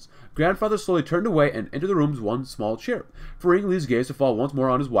chance. Grandfather slowly turned away and entered the room's one small chair, freeing Lee's gaze to fall once more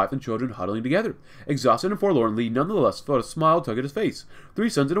on his wife and children huddling together. Exhausted and forlorn, Lee nonetheless felt a smile tug at his face. 3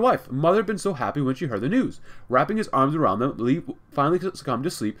 sons and a wife. Mother had been so happy when she heard the news. Wrapping his arms around them, Lee finally succumbed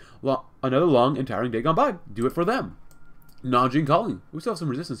to sleep. Another long and tiring day gone by. Do it for them. Nanjing calling. We still have some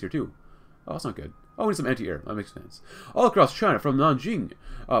resistance here too. Oh, that's not good. Oh, we need some anti-air. That makes sense. All across China, from Nanjing,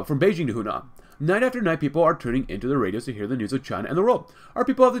 from Beijing to Hunan. Night after night, people are tuning into the radios to hear the news of China and the world. Our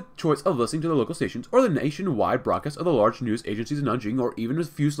people have the choice of listening to the local stations or the nationwide broadcasts of the large news agencies in Nanjing, or even a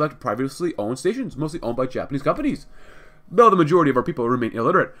few select privately owned stations, mostly owned by Japanese companies. Though the majority of our people remain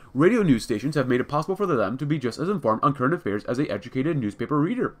illiterate, radio news stations have made it possible for them to be just as informed on current affairs as an educated newspaper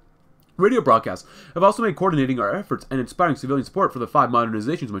reader. Radio broadcasts have also made coordinating our efforts and inspiring civilian support for the 5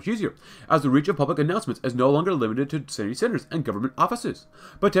 modernizations much easier, as the reach of public announcements is no longer limited to city centers and government offices.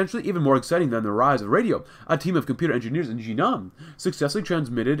 Potentially even more exciting than the rise of radio, a team of computer engineers in Jinan successfully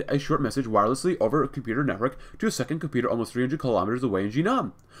transmitted a short message wirelessly over a computer network to a second computer almost 300 kilometers away in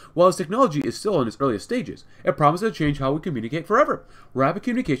Jinan. While this technology is still in its earliest stages, it promises to change how we communicate forever. Rapid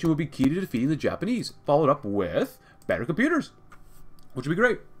communication will be key to defeating the Japanese, followed up with better computers, which would be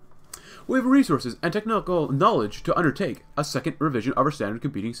great. We have resources and technical knowledge to undertake a second revision of our standard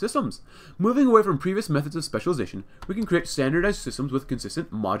computing systems. Moving away from previous methods of specialization, we can create standardized systems with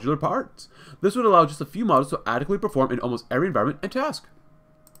consistent modular parts. This would allow just a few models to adequately perform in almost every environment and task.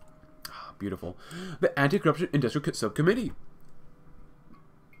 Beautiful. The Anti-Corruption Industrial Subcommittee.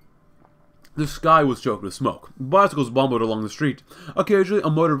 The sky was choked with smoke. Bicycles bumbled along the street. Occasionally, a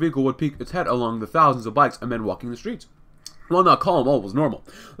motor vehicle would peek its head along the thousands of bikes and men walking the streets. While not calm, all was normal.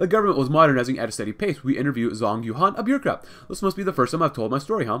 The government was modernizing at a steady pace. We interview Zhang Yuhan, a bureaucrat. This must be the first time I've told my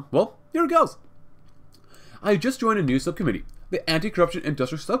story, huh? Well, here it goes. I just joined a new subcommittee, the Anti-Corruption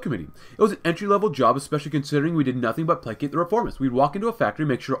Industrial Subcommittee. It was an entry-level job, especially considering we did nothing but placate the reformists. We'd walk into a factory,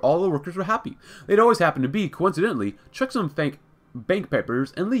 make sure all the workers were happy. They'd always happen to be, coincidentally, check some fake bank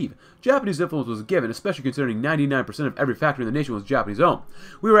papers and leave. Japanese influence was given, especially considering 99% of every factory in the nation was Japanese owned.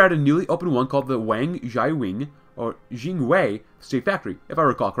 We were at a newly opened one called the Wang Jiawing, or Jingwei State Factory, if I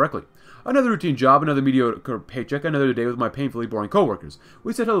recall correctly. Another routine job, another mediocre paycheck, another day with my painfully boring co-workers.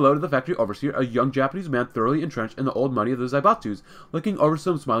 We said hello to the factory overseer, a young Japanese man thoroughly entrenched in the old money of the Zaibatsus, looking over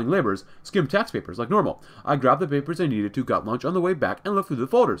some smiling laborers, skimmed tax papers like normal. I grabbed the papers I needed to, got lunch on the way back, and looked through the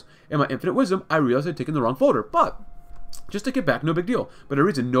folders. In my infinite wisdom, I realized I'd taken the wrong folder, but just take it back, no big deal. But a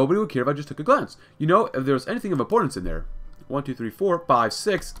reason nobody would care if I just took a glance. You know, if there was anything of importance in there. 1, 2, 3, 4, 5,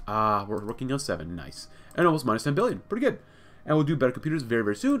 6. We're working on 7. Nice. And almost minus 10 billion. Pretty good. And we'll do better computers very,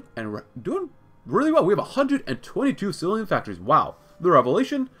 very soon. And we're doing really well. We have 122 civilian factories. Wow. The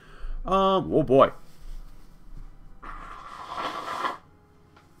revelation. Oh boy.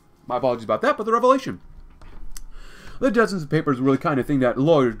 My apologies about that, but the revelation. The dozens of papers were the kind of thing that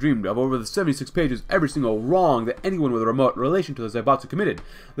lawyers dreamed of. Over the 76 pages, every single wrong that anyone with a remote relation to the Zaibatsu committed.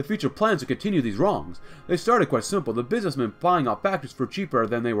 The future plans to continue these wrongs. They started quite simple, the businessmen buying out factories for cheaper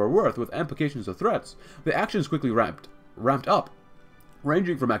than they were worth, with implications of threats. The actions quickly ramped up,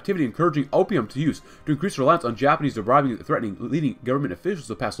 ranging from activity encouraging opium to use, to increase reliance on Japanese bribing and threatening leading government officials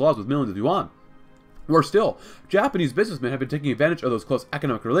to pass laws with millions of yuan. Worse still, Japanese businessmen have been taking advantage of those close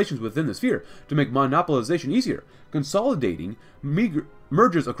economic relations within the sphere to make monopolization easier. Consolidating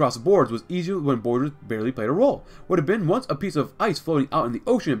mergers across boards was easier when borders barely played a role. What had been once a piece of ice floating out in the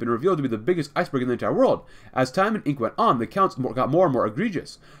ocean had been revealed to be the biggest iceberg in the entire world. As time and ink went on, the counts got more and more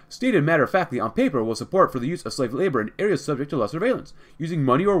egregious. Stated matter-of-factly on paper was support for the use of slave labor in areas subject to less surveillance. Using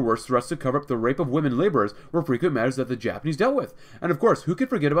money or worse threats to cover up the rape of women laborers were frequent matters that the Japanese dealt with. And of course, who could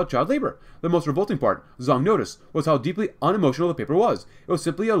forget about child labor? The most revolting part, Zhang noticed, was how deeply unemotional the paper was. It was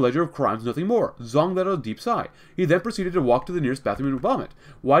simply a ledger of crimes, nothing more. Zhang let out a deep sigh. He then proceeded to walk to the nearest bathroom and vomit.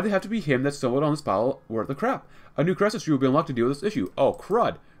 Why did it have to be him that stumbled on this pile worth of crap? A new crisis tree will be unlocked to deal with this issue. Oh,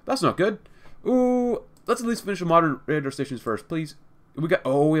 crud. That's not good. Ooh, let's at least finish the modern radar stations first, please. We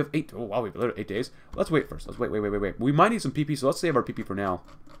have 8. Oh, wow, we have literally 8 days. Let's wait first. Let's wait. We might need some PP, so let's save our PP for now.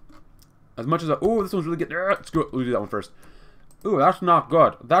 As much as oh, this one's really good. Let's go. We'll do that one first. Ooh, that's not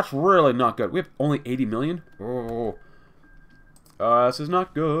good. That's really not good. We have only 80 million. Oh. This is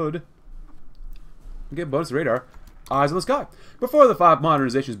not good. Okay, bonus radar. Eyes in the sky. Before the 5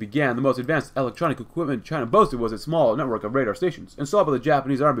 modernizations began, the most advanced electronic equipment China boasted was its small network of radar stations, installed by the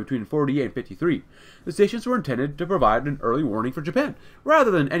Japanese army between 48 and 53. The stations were intended to provide an early warning for Japan,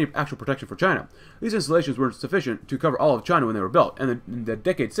 rather than any actual protection for China. These installations weren't sufficient to cover all of China when they were built, and in the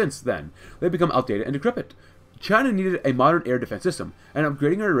decades since then, they've become outdated and decrepit. China needed a modern air defense system, and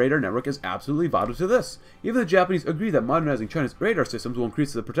upgrading our radar network is absolutely vital to this. Even the Japanese agree that modernizing China's radar systems will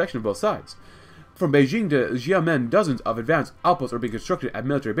increase the protection of both sides. From Beijing to Xiamen, dozens of advanced outposts are being constructed at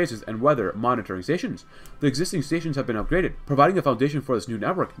military bases and weather monitoring stations. The existing stations have been upgraded, providing a foundation for this new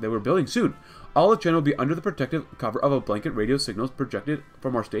network that we're building soon. All of China will be under the protective cover of a blanket radio signals projected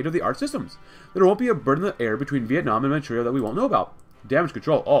from our state-of-the-art systems. There won't be a bird in the air between Vietnam and Manchuria that we won't know about. Damage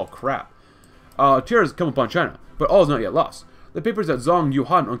control. Oh, crap. Terror has come upon China, but all is not yet lost. The papers that Zhang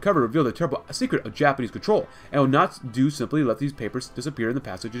Yuhan uncovered reveal the terrible secret of Japanese control, and will not do simply let these papers disappear in the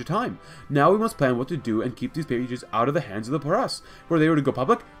passage of time. Now we must plan what to do and keep these pages out of the hands of the press. Were they were to go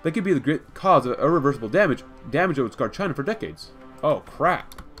public, they could be the great cause of irreversible damage that would scar China for decades. Oh,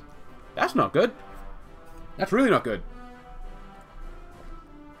 crap. That's not good. That's really not good.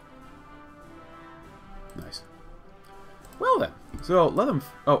 Nice. Well then, so let them.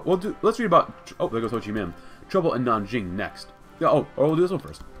 Oh, let's read about. Oh, there goes Ho Chi Minh. Trouble in Nanjing next. Oh, or we'll do this one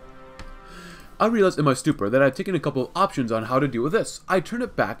first. I realized in my stupor that I had taken a couple of options on how to deal with this. I turned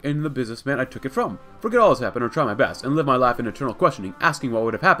it back into the businessman I took it from. Forget all that's happened or try my best, and live my life in eternal questioning, asking what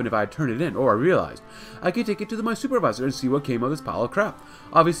would have happened if I had turned it in, or I realized. I could take it to my supervisor and see what came of this pile of crap.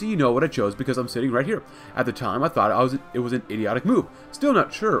 Obviously you know what I chose because I'm sitting right here. At the time I thought it was an idiotic move. Still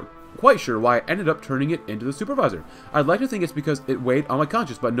not quite sure why I ended up turning it into the supervisor. I'd like to think it's because it weighed on my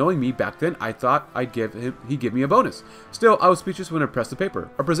conscience, but knowing me back then, I thought he'd give me a bonus. Still, I was speechless when I pressed the paper,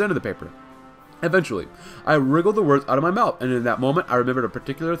 or presented the paper. Eventually, I wriggled the words out of my mouth, and in that moment, I remembered a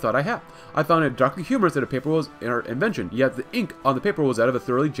particular thought I had. I found it darkly humorous that a paper was our invention, yet the ink on the paper was that of a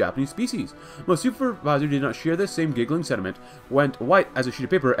thoroughly Japanese species. My supervisor did not share this same giggling sentiment, went white as a sheet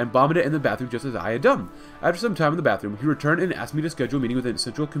of paper, and vomited in the bathroom just as I had done. After some time in the bathroom, he returned and asked me to schedule a meeting with the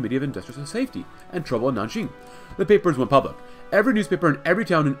Central Committee of Industrial Safety and Trouble in Nanjing. The papers went public. Every newspaper in every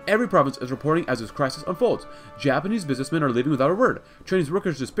town in every province is reporting as this crisis unfolds. Japanese businessmen are leaving without a word. Chinese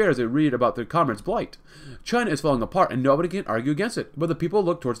workers despair as they read about their comrades' plight. China is falling apart and nobody can argue against it, but the people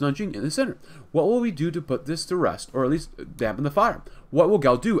look towards Nanjing in the center. What will we do to put this to rest, or at least dampen the fire? What will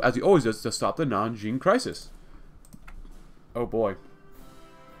Gao do, as he always does, to stop the Nanjing crisis? Oh boy.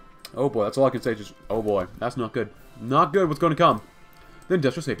 Oh boy, that's all I can say, just, oh boy. That's not good. Not good what's going to come. The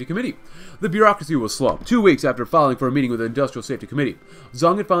Industrial Safety Committee. The bureaucracy was slow. 2 weeks after filing for a meeting with the Industrial Safety Committee,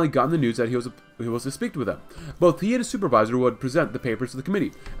 Zhang had finally gotten the news that he was to speak with them. Both he and his supervisor would present the papers to the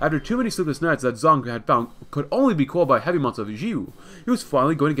committee. After too many sleepless nights that Zhang had found could only be quelled by heavy months of Jiu, he was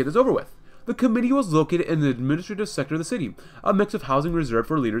finally going to get this over with. The committee was located in the administrative sector of the city, a mix of housing reserved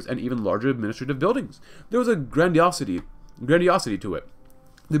for leaders and even larger administrative buildings. There was a grandiosity to it.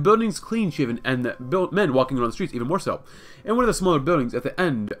 The buildings clean-shaven, and the men walking around the streets even more so. In one of the smaller buildings at the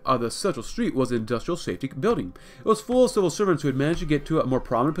end of the central street was the Industrial Safety Building. It was full of civil servants who had managed to get to a more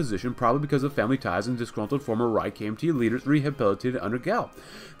prominent position, probably because of family ties and disgruntled former Rai KMT leaders rehabilitated under Gao.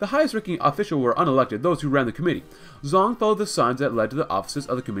 The highest-ranking official were unelected, those who ran the committee. Zhang followed the signs that led to the offices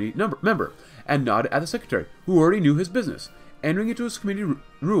of the committee member, and nodded at the secretary, who already knew his business. Entering into his committee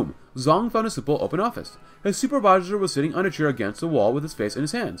room, Zhang found a simple open office. His supervisor was sitting on a chair against the wall with his face in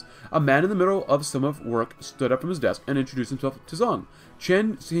his hands. A man in the middle of some of work stood up from his desk and introduced himself to Zhang.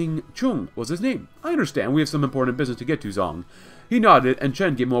 Chen Xing-chung was his name. I understand, we have some important business to get to, Zhang. He nodded, and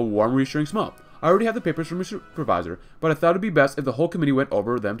Chen gave him a warm, reassuring smile. I already have the papers from your supervisor, but I thought it would be best if the whole committee went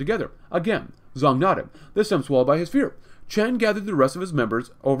over them together. Again, Zhang nodded, this time swallowed by his fear. Chen gathered the rest of his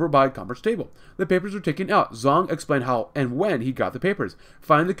members over by a conference table. The papers were taken out. Zhang explained how and when he got the papers.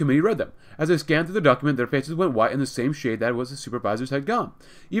 Finally, the committee read them. As they scanned through the document, their faces went white in the same shade that was the supervisors had gone.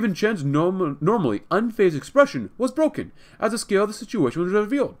 Even Chen's normally unfazed expression was broken. As the scale of the situation was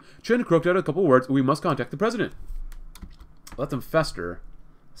revealed, Chen croaked out a couple words, "We must contact the president." Let them fester.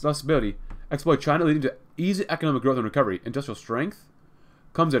 Stability. Exploit China, leading to easy economic growth and recovery. Industrial strength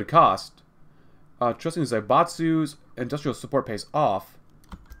comes at a cost. Trusting the Zaibatsu's industrial support pays off.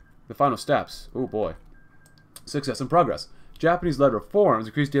 The final steps. Oh boy. Success and progress. Japanese-led reforms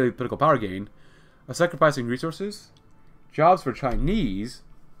increase daily political power gain. Sacrificing resources. Jobs for Chinese.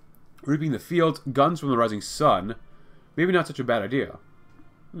 Reaping the fields. Guns from the rising sun. Maybe not such a bad idea.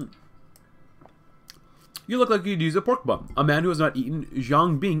 You look like you'd use a pork bun. A man who has not eaten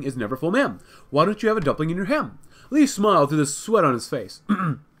Zhang Bing is never full man. Why don't you have a dumpling in your ham? Li smiled through the sweat on his face.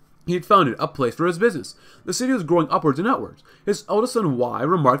 He had founded a place for his business. The city was growing upwards and outwards. His eldest son Wei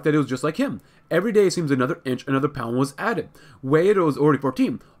remarked that it was just like him. Every day it seems another inch, another pound was added. Wei was already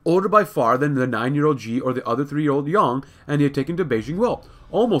 14. older by far than the 9-year-old Ji or the other 3-year-old Yang, and he had taken to Beijing well.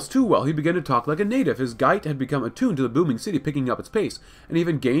 Almost too well, he began to talk like a native. His guide had become attuned to the booming city, picking up its pace, and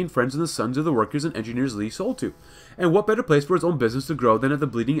even gained friends in the sons of the workers and engineers Li sold to. And what better place for his own business to grow than at the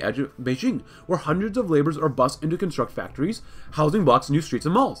bleeding edge of Beijing, where hundreds of laborers are bussed into construct factories, housing blocks, new streets,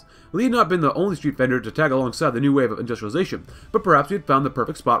 and malls. Li had not been the only street vendor to tag alongside the new wave of industrialization, but perhaps he had found the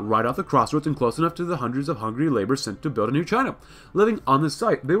perfect spot right off the crossroads and close enough to the hundreds of hungry laborers sent to build a new China. Living on this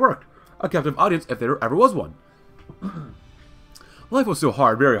site, they worked. A captive audience if there ever was one. Life was so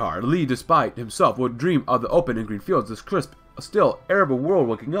hard, very hard. Li, despite himself, would dream of the open and green fields, this crisp, still air of a world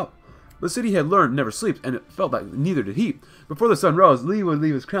waking up. The city had learned never sleeps, and it felt like neither did he. Before the sun rose, Li would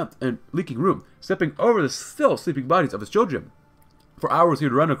leave his cramped and leaking room, stepping over the still sleeping bodies of his children. For hours he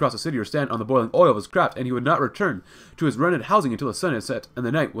would run across the city or stand on the boiling oil of his craft, and he would not return to his rented housing until the sun had set and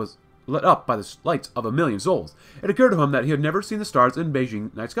the night was lit up by the lights of a million souls. It occurred to him that he had never seen the stars in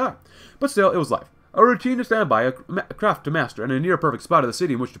Beijing night sky. But still, it was life. A routine to stand by, a craft to master, and a near-perfect spot of the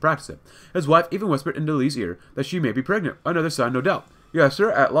city in which to practice it. His wife even whispered into Li's ear that she may be pregnant. Another sign, no doubt. Yes, sir,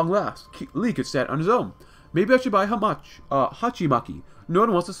 at long last. Li could stand on his own. Maybe I should buy hachimaki. No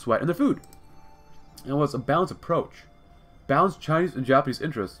one wants to sweat in their food. And it was a balanced approach. Balanced Chinese and Japanese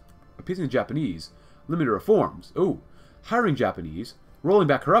interests. Appeasing the Japanese. Limited reforms. Ooh. Hiring Japanese. Rolling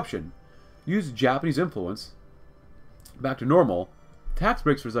back corruption. Use Japanese influence. Back to normal. Tax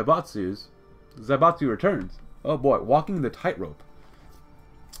breaks for Zaibatsus. Zaibatsu returns. Oh boy, walking the tightrope.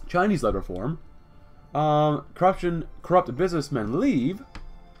 Chinese-led reform. Corrupt businessmen leave.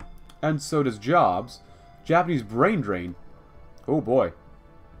 And so does jobs. Japanese brain drain. Oh boy.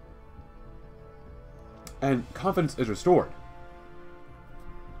 And confidence is restored.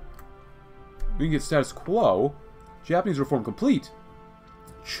 We can get status quo. Japanese reform complete.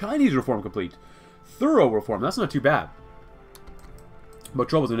 Chinese reform complete. Thorough reform. That's not too bad. But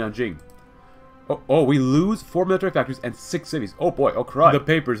troubles in Nanjing. Oh, we lose 4 military factories and 6 cities. Oh boy, oh crud. The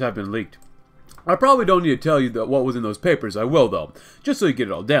papers have been leaked. I probably don't need to tell you what was in those papers. I will, though. Just so you get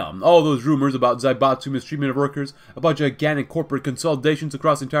it all down. All those rumors about Zaibatsu mistreatment of workers, about gigantic corporate consolidations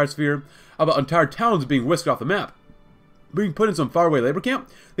across the entire sphere, about entire towns being whisked off the map, being put in some faraway labor camp,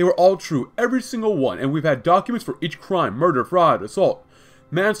 they were all true. Every single one. And we've had documents for each crime. Murder, fraud, assault,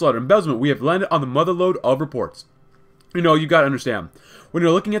 manslaughter, embezzlement. We have landed on the motherlode of reports. You know, you gotta understand. When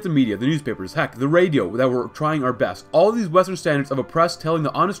you're looking at the media, the newspapers, heck, the radio, that we're trying our best, all these Western standards of a press telling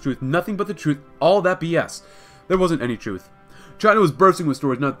the honest truth, nothing but the truth, all that BS. There wasn't any truth. China was bursting with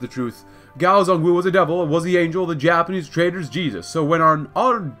stories, not the truth. Gao Zhongwu was a devil, was the angel, the Japanese traitors Jesus. So when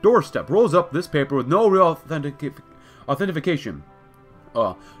our doorstep rolls up this paper with no real authentication,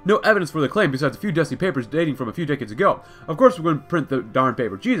 no evidence for the claim besides a few dusty papers dating from a few decades ago. Of course we're going to print the darn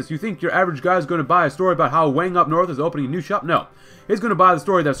paper. Jesus, you think your average guy is going to buy a story about how Wang up north is opening a new shop? No. He's going to buy the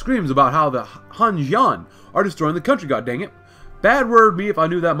story that screams about how the Hanjian are destroying the country, god dang it. Bad word me if I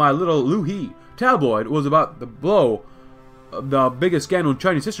knew that my little Lu He tabloid was about the blow. The biggest scandal in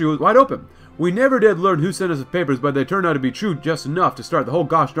Chinese history was wide open. We never did learn who sent us the papers, but they turned out to be true just enough to start the whole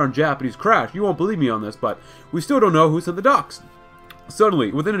gosh darn Japanese crash. You won't believe me on this, but we still don't know who sent the docs.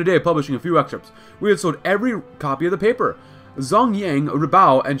 Suddenly, within a day of publishing a few excerpts, we had sold every copy of the paper. Zhang Yang,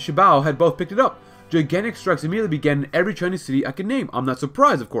 Ribao, and Shibao had both picked it up. Gigantic strikes immediately began in every Chinese city I could name. I'm not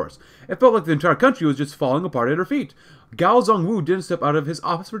surprised, of course. It felt like the entire country was just falling apart at our feet. Gao Zhongwu didn't step out of his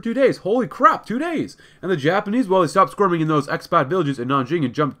office for 2 days. Holy crap, 2 days! And the Japanese, well, they stopped squirming in those expat villages in Nanjing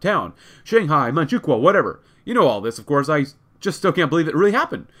and jumped town. Shanghai, Manchukuo, whatever. You know all this, of course. I just still can't believe it really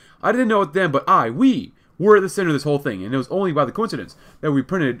happened. I didn't know it then, but we were at the center of this whole thing, and it was only by the coincidence that we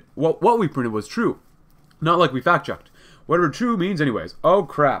printed, what we printed was true. Not like we fact-checked. Whatever true means anyways. Oh,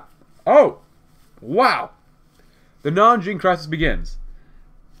 crap. Oh! Wow! The Nanjing crisis begins.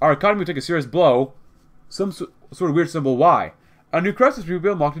 Our economy will take a serious blow. Some sort of weird symbol Y. A new crisis will be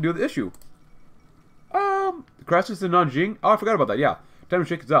unlocked to deal with the issue. The crisis in Nanjing? Oh, I forgot about that, yeah. Time to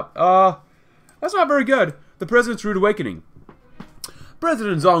shake it up. That's not very good. The President's Rude Awakening.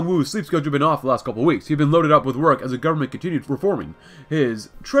 President Zhongwu's sleep schedule had been off the last couple of weeks. He'd been loaded up with work as the government continued reforming. His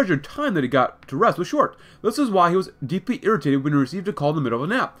treasured time that he got to rest was short. This is why he was deeply irritated when he received a call in the middle of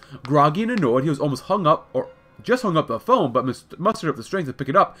a nap. Groggy and annoyed, he was almost just hung up the phone, but mustered up the strength to pick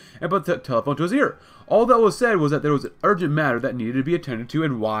it up and put the telephone to his ear. All that was said was that there was an urgent matter that needed to be attended to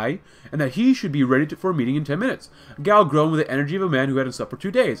and why, and that he should be ready for a meeting in 10 minutes. Gao groaned with the energy of a man who hadn't slept for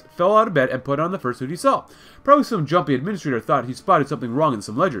 2 days, fell out of bed, and put on the first suit he saw. Probably some jumpy administrator thought he spotted something wrong in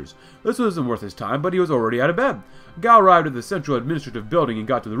some ledgers. This wasn't worth his time, but he was already out of bed. Gao arrived at the central administrative building and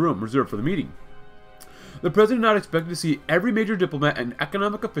got to the room reserved for the meeting. The president not expected to see every major diplomat and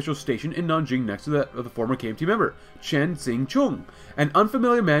economic official stationed in Nanjing next to the former KMT member, Chen Xing-chung. An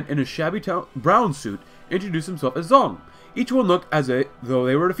unfamiliar man in a shabby brown suit introduced himself as Zong. Each one looked as though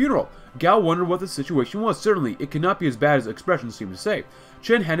they were at a funeral. Gao wondered what the situation was. Certainly, it could not be as bad as expressions seemed to say.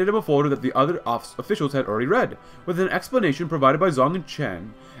 Chen handed him a folder that the other officials had already read. With an explanation provided by Zong and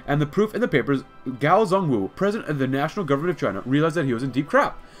Chen, and the proof in the papers, Gao Zongwu, president of the national government of China, realized that he was in deep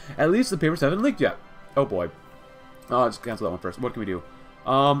crap. At least the papers haven't leaked yet. Oh boy. I'll just cancel that one first. What can we do?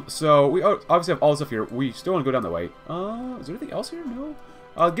 So we obviously have all this stuff here. We still want to go down that way. Is there anything else here? No.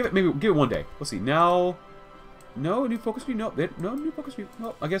 Give it one day. Let's see. Now, no new focus view. No, no new focus view.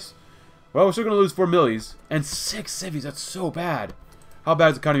 Well, I guess. Well, we're still gonna lose 4 millies and 6 civvies. That's so bad. How bad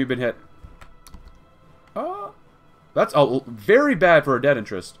has the economy been hit? That's very bad for our debt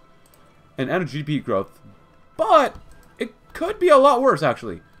interest and GDP growth. But it could be a lot worse,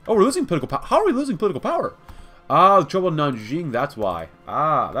 actually. Oh, we're losing political power. How are we losing political power? The trouble in Nanjing, that's why.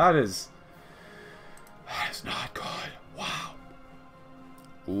 That is not good. Wow.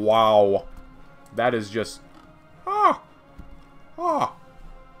 Wow. That is just... Oh,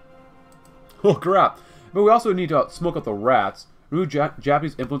 crap. But we also need to smoke out the rats. Remove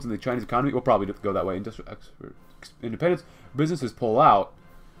Japanese influence in the Chinese economy. We'll probably go that way. Industrial independence. Businesses pull out.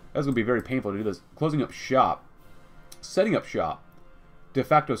 That's going to be very painful to do this. Closing up shop. Setting up shop. De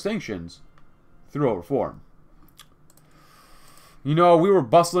facto sanctions. Through reform. You know, we were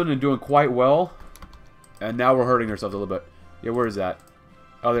bustling and doing quite well. And now we're hurting ourselves a little bit. Yeah, where is that?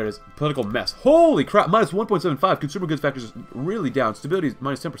 Oh, there it is. Political mess. Holy crap. Minus 1.75. Consumer goods factors is really down. Stability is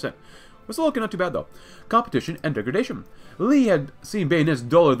minus 10%. We're still looking not too bad, though. Competition and degradation. Lee had seen bayonets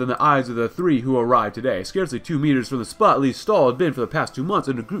duller than the eyes of the 3 who arrived today. Scarcely 2 meters from the spot Lee's stall had been for the past 2 months,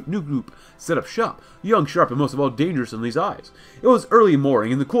 and a new group set up shop. Young, sharp, and most of all dangerous in Lee's eyes. It was early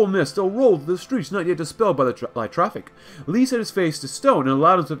morning, and the cool mist still rolled through the streets, not yet dispelled by the light traffic. Lee set his face to stone and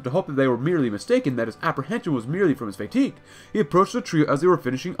allowed himself to hope that they were merely mistaken, that his apprehension was merely from his fatigue. He approached the trio as they were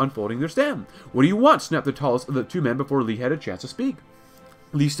finishing unfolding their stand. "What do you want?" snapped the tallest of the 2 men before Lee had a chance to speak.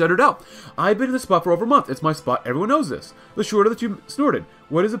 Lee stuttered out. "I've been in this spot for over a month. It's my spot. Everyone knows this." The short of the 2 snorted.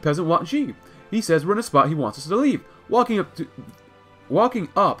 "What does the peasant want, she?" "He says we're in a spot. He wants us to leave." Walking up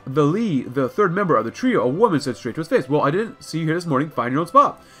the Lee, the 3rd member of the trio, a woman said straight to his face, "Well, I didn't see you here this morning. Find your own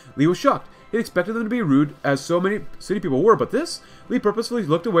spot." Lee was shocked. He expected them to be rude, as so many city people were, but this? Lee purposefully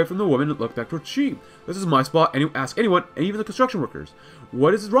looked away from the woman and looked back towards she. "This is my spot, and you ask anyone, even the construction workers.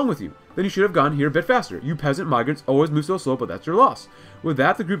 What is wrong with you? Then you should have gone here a bit faster. You peasant migrants always move so slow, but that's your loss." With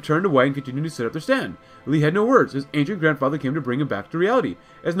that, the group turned away and continued to set up their stand. Lee had no words. His ancient grandfather came to bring him back to reality.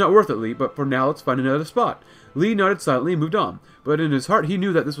 "It's not worth it, Lee, but for now let's find another spot." Lee nodded silently and moved on, but in his heart he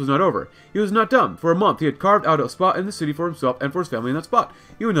knew that this was not over. He was not dumb. For a month he had carved out a spot in the city for himself and for his family in that spot.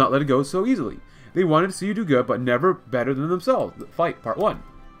 He would not let it go so easily. They wanted to see you do good, but never better than themselves. Fight, part 1.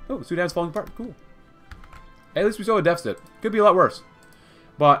 Oh, Sudan's falling apart. Cool. At least we saw a deficit. Could be a lot worse.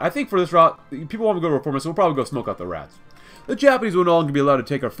 But I think for this route, people want to go to reform, so we'll probably go smoke out the rats. The Japanese will no longer be allowed to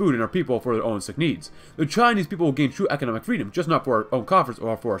take our food and our people for their own sick needs. The Chinese people will gain true economic freedom, just not for our own coffers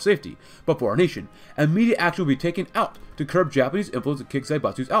or for our safety, but for our nation. Immediate action will be taken out to curb Japanese influence and kick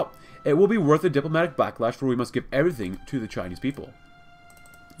Zaibatsu's out. It will be worth the diplomatic backlash, for we must give everything to the Chinese people.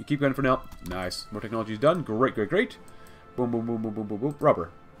 You keep going for now. Nice. More technology is done. Great, great, great. Boom, boom, boom, boom, boom, boom, boom. Rubber.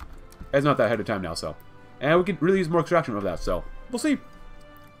 It's not that ahead of time now, so. And we can really use more extraction of that, so. We'll see.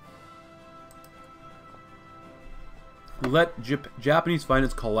 Let Japanese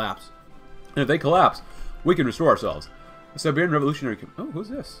finance collapse. And if they collapse, we can restore ourselves. The Siberian Revolutionary... Oh, who's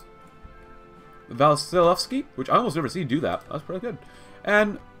this? Vasilevsky? Which I almost never see do that. That's pretty good.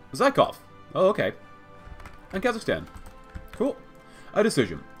 And Zykov. Oh, okay. And Kazakhstan. Cool. A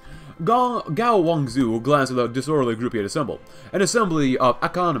decision. Gao Wangzhu glanced at the disorderly group he had assembled. An assembly of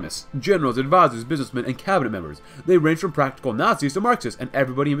economists, generals, advisors, businessmen, and cabinet members. They ranged from practical Nazis to Marxists and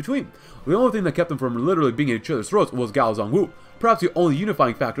everybody in between. The only thing that kept them from literally being at each other's throats was Gao Zongwu, perhaps the only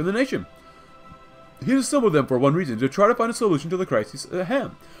unifying factor in the nation. He had assembled them for one reason, to try to find a solution to the crisis at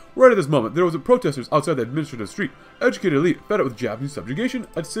hand. Right at this moment, there was protesters outside the administrative street. Educated elite, fed up with Japanese subjugation.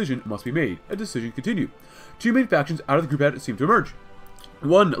 A decision must be made. A decision continued. 2 main factions out of the group had seemed to emerge.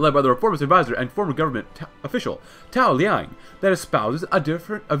 One led by the reformist advisor and former government official, Tao Liang, that espouses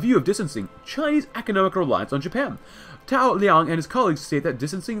a view of distancing Chinese economic reliance on Japan. Tao Liang and his colleagues state that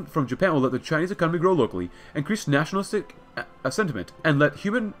distancing from Japan will let the Chinese economy grow locally, increase nationalistic sentiment and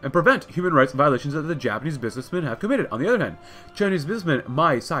prevent human rights violations that the Japanese businessmen have committed. On the other hand, Chinese businessman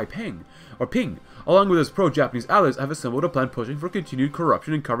Mai Sai-ping, or Ping, along with his pro-Japanese allies, have assembled a plan pushing for continued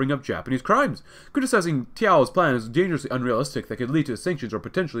corruption and covering up Japanese crimes, criticizing Tiao's plan as dangerously unrealistic that could lead to sanctions or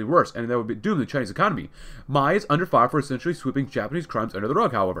potentially worse, and that would doom the Chinese economy. Mai is under fire for essentially sweeping Japanese crimes under the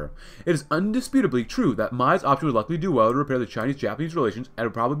rug, however. It is undisputably true that Mai's option would likely do well to repair the Chinese-Japanese relations and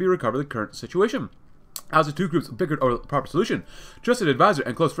would probably recover the current situation. As the two groups bickered over the proper solution, trusted advisor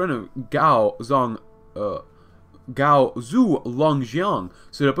and close friend of Gao Zhu Longjiang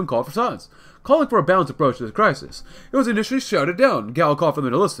stood up and called for silence, calling for a balanced approach to the crisis. It was initially shouted down. Gao called for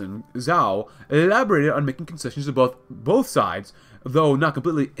them to listen. Zhao elaborated on making concessions to both sides, though not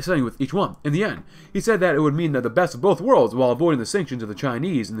completely siding with each one. In the end, he said that it would mean that the best of both worlds, while avoiding the sanctions of the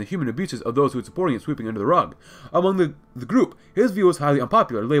Chinese and the human abuses of those who were supporting it sweeping under the rug. Among the group, his view was highly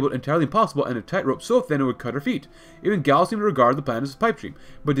unpopular, labeled entirely impossible, and a tightrope so thin it would cut her feet. Even Gao seemed to regard the plan as a pipe dream,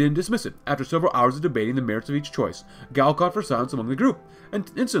 but didn't dismiss it. After several hours of debating the merits of each choice, Gao called for silence among the group,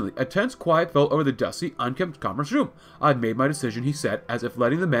 and instantly a tense quiet fell over the dusty, unkempt conference room. "I've made my decision," he said, as if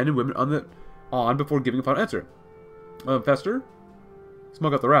letting the men and women on before giving a final answer. Fester?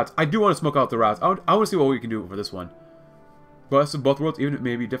 Smoke out the rats. I do want to smoke out the rats. I want to see what we can do for this one. Best of both worlds, even if it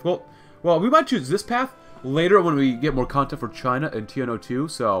may be difficult. Well, we might choose this path later when we get more content for China and TNO 2,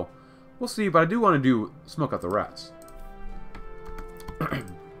 so we'll see. But I do want to do smoke out the rats.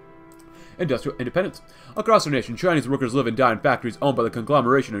 Industrial independence. Across our nation, Chinese workers live and die in factories owned by the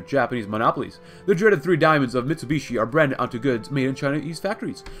conglomeration of Japanese monopolies. The dreaded 3 diamonds of Mitsubishi are branded onto goods made in Chinese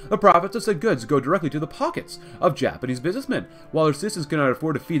factories. The profits of said goods go directly to the pockets of Japanese businessmen, while their citizens cannot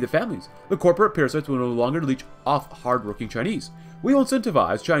afford to feed the families. The corporate parasites will no longer leech off hard-working Chinese. We will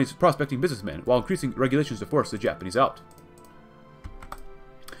incentivize Chinese prospecting businessmen while increasing regulations to force the Japanese out.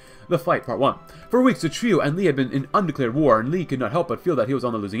 The Fight, Part 1. For weeks, the trio and Lee had been in undeclared war, and Lee could not help but feel that he was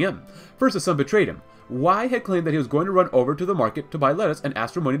on the losing end. First, his son betrayed him. Wai had claimed that he was going to run over to the market to buy lettuce and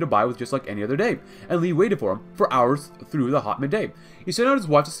asked for money to buy with just like any other day, and Lee waited for him for hours through the hot midday. He sent out his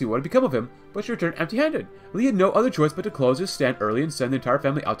watch to see what had become of him, but she returned empty-handed. Lee had no other choice but to close his stand early and send the entire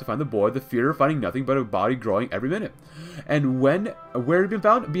family out to find the boy, the fear of finding nothing but a body growing every minute. And where had he been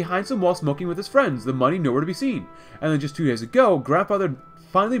found? Behind some wall smoking with his friends, the money nowhere to be seen. And then just 2 days ago, grandfather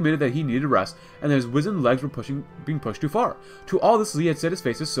finally admitted that he needed rest, and that his wizened legs were being pushed too far. To all this, Lee had set his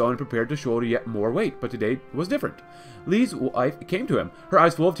face as sewn and prepared to shoulder yet more weight, but today was different. Lee's wife came to him, her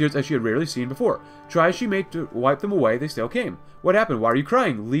eyes full of tears as she had rarely seen before. Try as she made to wipe them away, they still came. What happened? Why are you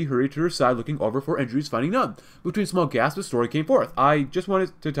crying? Lee hurried to her side, looking over for injuries, finding none. Between small gasps, the story came forth. I just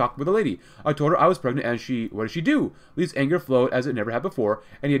wanted to talk with a lady. I told her I was pregnant, and what did she do? Lee's anger flowed as it never had before,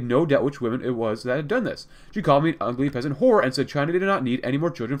 and he had no doubt which women it was that had done this. She called me an ugly peasant whore and said China did not need any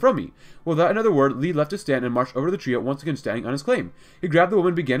more children from me. Without another word, Lee left his stand and marched over to the trio, once again standing on his claim. He grabbed the woman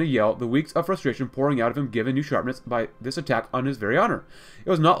and began to yell, the weeks of frustration pouring out of him given new sharpness by this attack on his very honor.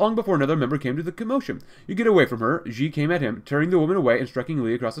 It was not long before another member came to the commotion. You get away from her. Ji came at him, turning the woman away and striking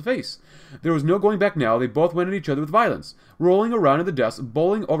Lee across the face. There was no going back now. They both went at each other with violence, rolling around in the dust,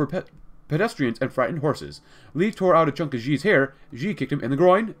 bowling over pedestrians and frightened horses. Lee tore out a chunk of Ji's hair. Ji kicked him in the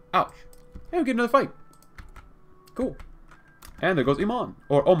groin. Ouch. And we get another fight. Cool. And there goes Iman.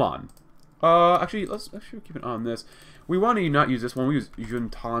 Or Oman. Actually, let's keep an eye on this. We want to not use this one. We use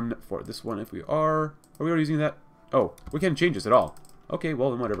Yuntan for this one if we are. Are we already using that? Oh, we can't change this at all. Okay,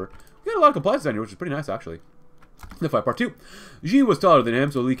 well, then whatever. We got a lot of compliance down here, which is pretty nice, actually. The fight, Part 2. Ji was taller than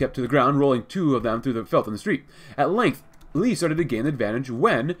him, so Lee kept to the ground, rolling 2 of them through the filth in the street. At length, Lee started to gain the advantage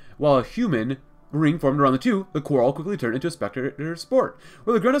when, while a human ring formed around the two, the quarrel quickly turned into a spectator sport.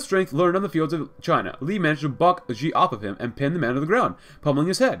 With a grunt of strength learned on the fields of China, Lee managed to buck Ji off of him and pin the man to the ground, pummeling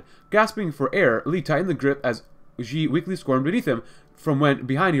his head. Gasping for air, Lee tightened the grip as Ji weakly squirmed beneath him, from when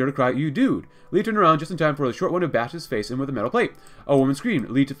behind he heard a cry, "You dude!" Lee turned around just in time for the short one to bash his face in with a metal plate. A woman screamed.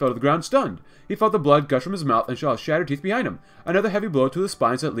 Lee fell to the ground, stunned. He felt the blood gush from his mouth and saw shattered teeth behind him. Another heavy blow to the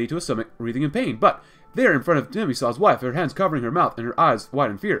spine sent Lee to his stomach, wreathing in pain. But there, in front of him, he saw his wife, her hands covering her mouth and her eyes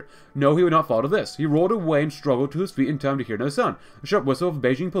wide in fear. No, he would not fall to this. He rolled away and struggled to his feet in time to hear another sound, the sharp whistle of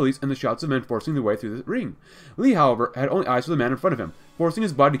Beijing police and the shouts of men forcing their way through the ring. Lee, however, had only eyes for the man in front of him, forcing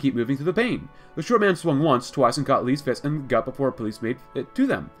his body to keep moving through the pain. The short man swung once, twice, and caught Lee's fist in the gut before police made it to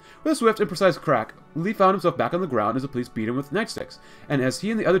them. With a swift and precise crack, Lee found himself back on the ground as the police beat him with nightsticks, and as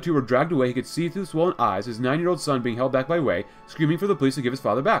he and the other two were dragged away, he could see through swollen eyes his 9-year-old son being held back by Wei, screaming for the police to give his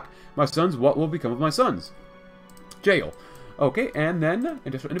father back. "My sons, what will become of my sons?" Jail. Okay, and then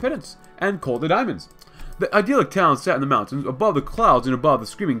Industrial Independence. And Cold the Diamonds. The idyllic town sat in the mountains, above the clouds and above the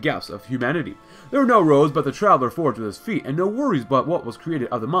screaming gaps of humanity. There were no roads but the traveler forged with his feet, and no worries but what was created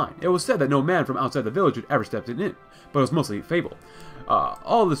of the mind. It was said that no man from outside the village had ever stepped in, but it was mostly fable.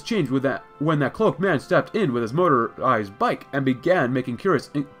 All this changed when that cloaked man stepped in with his motorized bike and began making curious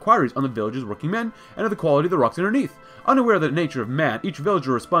inquiries on the village's working men and of the quality of the rocks underneath. Unaware of the nature of man, each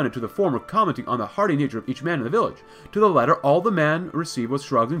villager responded to the former, commenting on the hardy nature of each man in the village. To the latter, all the man received was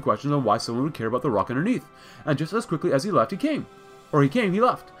shrugs and questions on why someone would care about the rock underneath. And just as quickly as he left, he came. Or he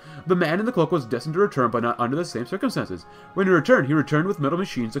left. The man in the cloak was destined to return, but not under the same circumstances. When he returned with metal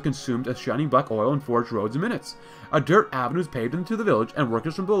machines that consumed a shining black oil and forged roads in minutes. A dirt avenue was paved into the village, and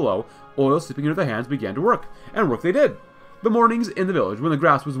workers from below, oil slipping into their hands, began to work. And work they did. The mornings in the village, when the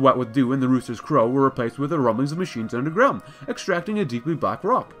grass was wet with dew and the rooster's crow, were replaced with the rumblings of machines underground, extracting a deeply black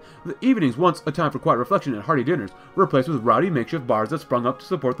rock. The evenings, once a time for quiet reflection and hearty dinners, were replaced with rowdy makeshift bars that sprung up to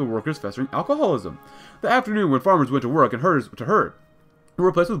support the workers' festering alcoholism. The afternoon, when farmers went to work and herders to herd, were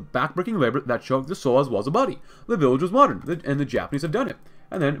replaced with back-breaking labor that choked the soul as well as the body. The village was modern, and the Japanese have done it.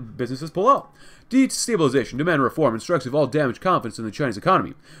 And then businesses pull out. Destabilization, demand reform, and strikes have all damaged confidence in the Chinese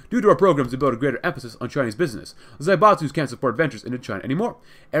economy. Due to our programs to build a greater emphasis on Chinese business, the Zaibatsus can't support ventures into China anymore.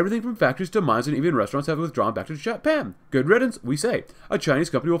 Everything from factories to mines and even restaurants have withdrawn back to Japan. Good riddance, we say. A Chinese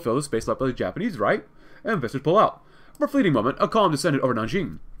company will fill the space left by the Japanese, right? And investors pull out. For a fleeting moment, a calm descended over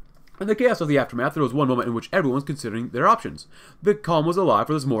Nanjing. In the chaos of the aftermath, there was one moment in which everyone was considering their options. The calm was alive,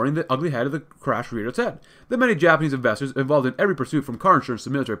 for this morning the ugly head of the crash reared its head. The many Japanese investors involved in every pursuit from car insurance to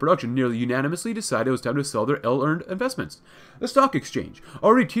military production nearly unanimously decided it was time to sell their ill-earned investments. The stock exchange,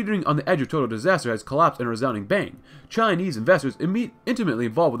 already teetering on the edge of total disaster, has collapsed in a resounding bang. Chinese investors, intimately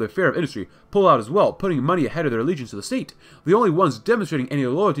involved with the affair of industry, pull out as well, putting money ahead of their allegiance to the state. The only ones demonstrating any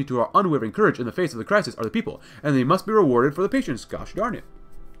loyalty to our unwavering courage in the face of the crisis are the people, and they must be rewarded for the patience. Gosh darn it.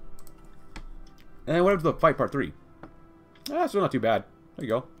 And what happened to the fight part 3? Still not too bad. There you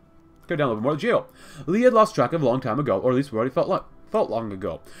go. Go down a little bit more. The jail. Lee had lost track of a long time ago, or at least what he felt long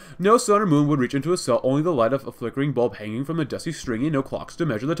ago. No sun or moon would reach into his cell, only the light of a flickering bulb hanging from the dusty string, and no clocks to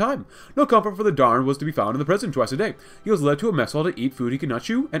measure the time. No comfort for the darn was to be found in the prison twice a day. He was led to a mess hall to eat food he could not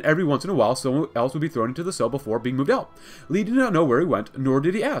chew, and every once in a while someone else would be thrown into the cell before being moved out. Lee did not know where he went, nor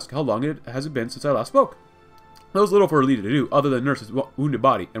did he ask, how long has it been since I last spoke. There was little for Lee to do, other than nurse his wounded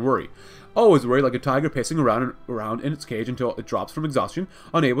body and worry. Always worried like a tiger pacing around in its cage until it drops from exhaustion,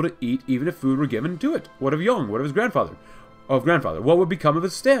 unable to eat even if food were given to it. What of Young? What of his grandfather? What would become of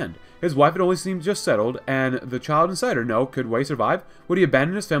his stand? His wife had only seemed just settled, and the child inside her, no, could Wei survive? Would he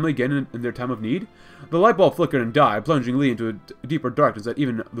abandon his family again in their time of need? The light bulb flickered and died, plunging Lee into a deeper darkness than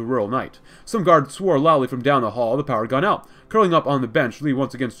even the rural night. Some guard swore loudly from down the hall. The power had gone out. Curling up on the bench, Lee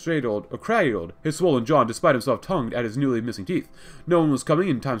once again cradled his swollen jaw, despite himself tongued at his newly missing teeth. No one was coming,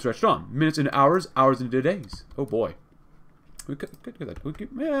 and time stretched on. Minutes into hours, hours into days. Oh boy. We could that. We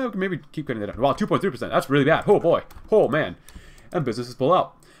could maybe keep cutting that down. Wow, 2.3%. That's really bad. Oh boy. Oh man. And businesses pull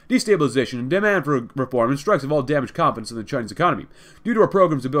out. Destabilization and demand for reform and strikes have all damaged confidence in the Chinese economy. Due to our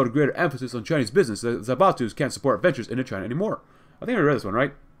programs to build a greater emphasis on Chinese business, the Zaibatsus can't support ventures into China anymore. I think I read this one,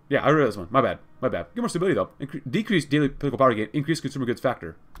 right? Yeah, I read this one. My bad. Get more stability, though. Decrease daily political power gain. Increase consumer goods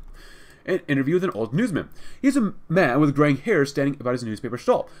factor. An interview with an old newsman. He's a man with graying hair standing about his newspaper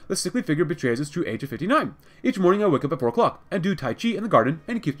stall. The sickly figure betrays his true age of 59. Each morning I wake up at 4 o'clock and do Tai Chi in the garden,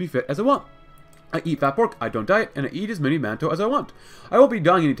 and it keeps me fit as I want. I eat fat pork, I don't diet, and I eat as many mantou as I want. I won't be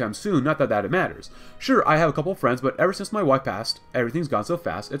dying anytime soon, not that it matters. Sure, I have a couple of friends, but ever since my wife passed, everything's gone so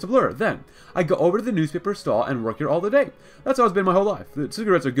fast, it's a blur. Then, I go over to the newspaper stall and work here all the day. That's how it's been my whole life. The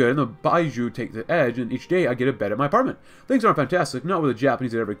cigarettes are good, and the baijiu take the edge, and each day I get a bed at my apartment. Things aren't fantastic, not with the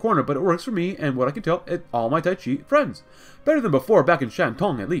Japanese at every corner, but it works for me, and what I can tell, all my Tai Chi friends. Better than before, back in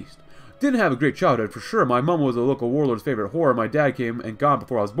Shantung at least. Didn't have a great childhood, for sure. My mom was a local warlord's favorite whore. My dad came and gone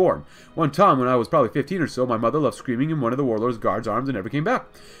before I was born. One time, when I was probably 15 or so, my mother left screaming in one of the warlord's guards' arms and never came back.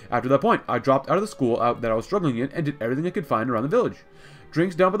 After that point, I dropped out of the school that I was struggling in and did everything I could find around the village.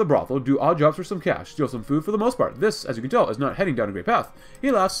 Drinks down by the brothel, do odd jobs for some cash, steal some food for the most part. This, as you can tell, is not heading down a great path.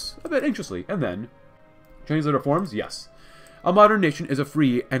 He laughs a bit anxiously, and then... Chinese reforms? Yes. A modern nation is a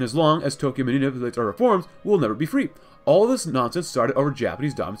free, and as long as Tokyo manipulates our reforms, we'll never be free. All this nonsense started over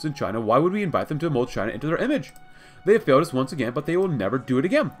Japanese dominance in China. Why would we invite them to mold China into their image? They have failed us once again, but they will never do it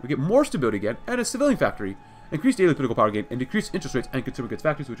again. We get more stability again, and a civilian factory. Increased daily political power gain, and decreased interest rates and consumer goods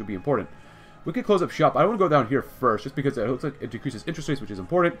factories, which will be important. We could close up shop. I want to go down here first, just because it looks like it decreases interest rates, which is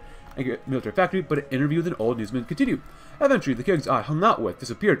important, and get military factory, but an interview with an old newsman continued. Eventually, the kings I hung out with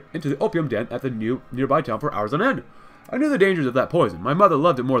disappeared into the opium den at the nearby town for hours on end. I knew the dangers of that poison. My mother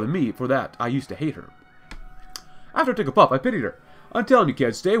loved it more than me. For that, I used to hate her. After I took a puff, I pitied her. I'm telling you,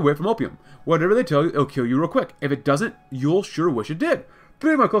 kids, stay away from opium. Whatever they tell you, it'll kill you real quick. If it doesn't, you'll sure wish it did.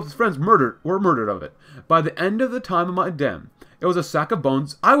 3 of my closest friends were murdered of it. By the end of the time of my den, it was a sack of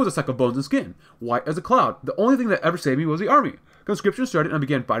bones. I was a sack of bones and skin, white as a cloud. The only thing that ever saved me was the army. Conscription started and I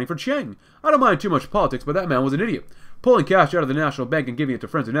began fighting for Chiang. I don't mind too much politics, but that man was an idiot. Pulling cash out of the national bank and giving it to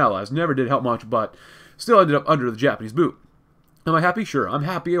friends and allies never did help much, but still ended up under the Japanese boot. Am I happy? Sure. I'm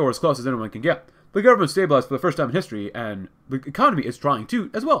happy, or as close as anyone can get. The government stabilized for the first time in history, and the economy is trying too,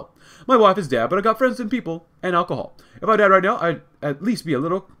 as well. My wife is dead, but I got friends and people, and alcohol. If I died right now, I'd at least be a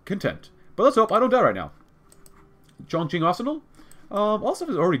little content. But let's hope I don't die right now. Chongqing Arsenal? All stuff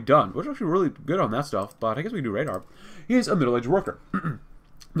is already done. We're actually really good on that stuff, but I guess we can do radar. He is a middle-aged worker.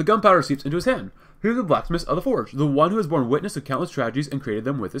 The gunpowder seeps into his hand. Here's the blacksmith of the forge, the one who has borne witness to countless tragedies and created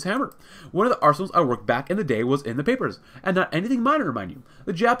them with his hammer. One of the arsenals I worked back in the day was in the papers, and not anything minor, mind you.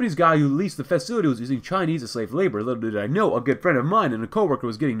 The Japanese guy who leased the facility was using Chinese as slave labor. Little did I know, a good friend of mine and a co-worker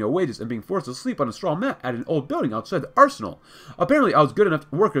was getting no wages and being forced to sleep on a straw mat at an old building outside the arsenal. Apparently, I was good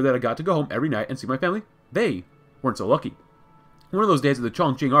enough worker that I got to go home every night and see my family. They weren't so lucky. One of those days at the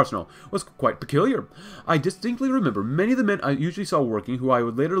Chongqing Arsenal was quite peculiar. I distinctly remember many of the men I usually saw working, who I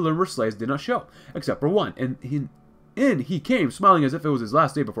would later learn were slaves, did not show, except for one, and he came, smiling as if it was his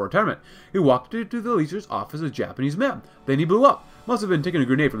last day before retirement. He walked into the leader's office as a Japanese man. Then he blew up. Must have been taking a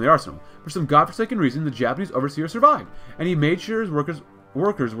grenade from the arsenal. For some godforsaken reason, the Japanese overseer survived, and he made sure his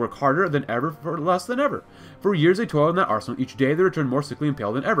workers work harder than ever for less than ever. For years they toiled in that arsenal. Each day they returned more sickly and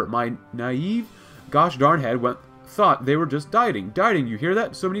pale than ever. My naive, gosh darn head thought they were just dieting. You hear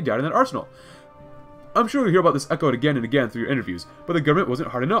that? So many died in that arsenal. I'm sure you hear about this echoed again and again through your interviews, but the government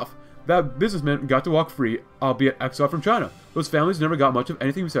wasn't hard enough. That businessman got to walk free, albeit exiled from China. Those families never got much of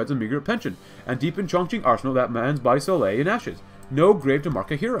anything besides a meager pension, and deep in Chongqing Arsenal, that man's body still lay in ashes. No grave to mark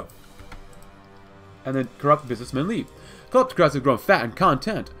a hero. And then corrupt businessmen leave. Kleptocrats have grown fat and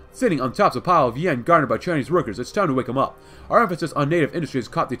content, sitting on tops of a pile of yen garnered by Chinese workers. It's time to wake them up. Our emphasis on native industries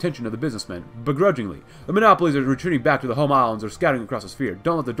caught the attention of the businessmen, begrudgingly. The monopolies are retreating back to the home islands or scattering across the sphere.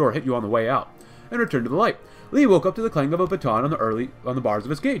 Don't let the door hit you on the way out. And return to the light. Lee woke up to the clang of a baton on the bars of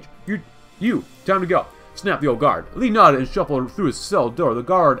his cage. You, time to go. Snapped the old guard. Lee nodded and shuffled through his cell door. The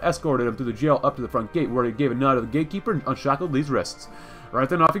guard escorted him to the jail up to the front gate, where he gave a nod to the gatekeeper and unshackled Lee's wrists. Right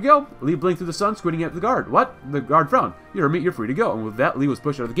then, off you go. Lee blinked through the sun, squinting at the guard. What? The guard frowned. You heard me, you're free to go. And with that, Lee was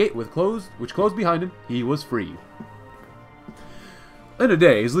pushed out of the gate, which closed behind him. He was free. In a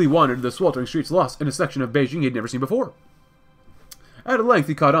daze, Lee wandered the sweltering streets, lost in a section of Beijing he had never seen before. At length,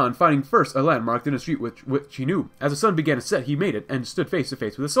 he caught on, finding first a landmark, then a street which he knew. As the sun began to set, he made it, and stood face to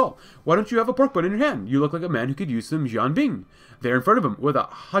face with Saul. Why don't you have a pork bun in your hand? You look like a man who could use some jianbing. There in front of him, with a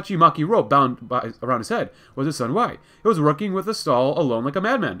hachimaki rope bound around his head, was his son Wei. He was working with a stall alone like a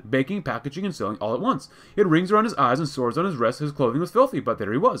madman, baking, packaging, and selling all at once. He had rings around his eyes and swords on his wrists. His clothing was filthy, but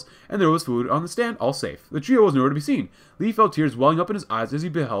there he was, and there was food on the stand, all safe. The trio was nowhere to be seen. Lee felt tears welling up in his eyes as he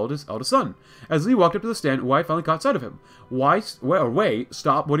beheld his eldest son. As Lee walked up to the stand, Wei finally caught sight of him. Wei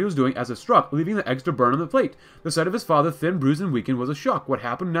stopped what he was doing as it struck, leaving the eggs to burn on the plate. The sight of his father, thin, bruised, and weakened, was a shock. What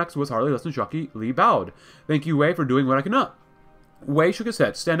happened next was hardly less than shocking. Lee bowed. Thank you, Wei, for doing what I could not. Wei shook his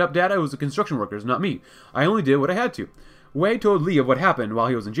head. Stand up, Dad. I was the construction workers, not me. I only did what I had to. Wei told Lee of what happened while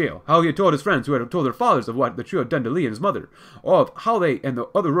he was in jail, how he had told his friends who had told their fathers of what the trio had done to Lee and his mother, of how they and the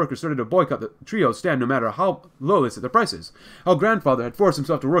other workers started to boycott the trio's stand no matter how low they set their prices, how grandfather had forced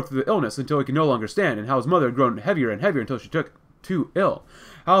himself to work through the illness until he could no longer stand, and how his mother had grown heavier and heavier until she took too ill,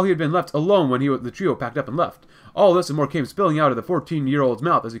 how he had been left alone when the trio packed up and left. All this and more came spilling out of the 14-year-old's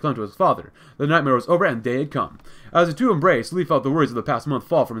mouth as he clung to his father. The nightmare was over, and day had come. As the two embraced, Lee felt the worries of the past month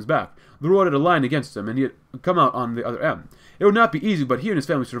fall from his back. The road had aligned against him, and he had come out on the other end. It would not be easy, but he and his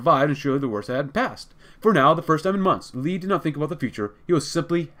family survived, and surely the worst had passed. For now, the first time in months, Lee did not think about the future. He was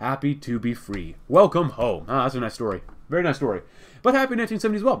simply happy to be free. Welcome home. That's a nice story. Very nice story. But happy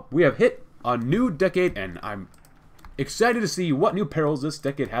 1970s as well. We have hit a new decade, and I'm excited to see what new perils this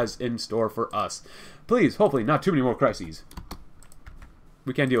decade has in store for us. Please, hopefully, not too many more crises.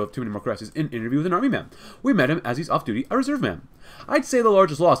 We can't deal with too many more crises in Interview with an Army Man. We met him as he's off-duty, a reserve man. I'd say the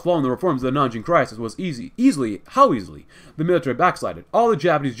largest loss following the reforms of the Nanjing crisis was how easily the military backslided. All the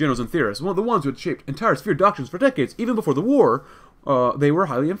Japanese generals and theorists, one of the ones who had shaped entire sphere doctrines for decades, even before the war, they were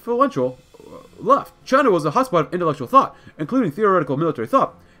highly influential, left. China was a hotspot of intellectual thought, including theoretical military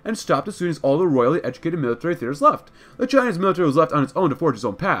thought, and stopped as soon as all the royally educated military theorists left. The Chinese military was left on its own to forge its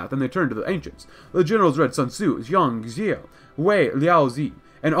own path, and they turned to the ancients. The generals read Sun Tzu, Zhang Ziya, Wei Liaozi,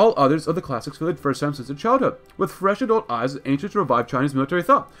 and all others of the classics for the first time since their childhood. With fresh adult eyes, the ancients revived Chinese military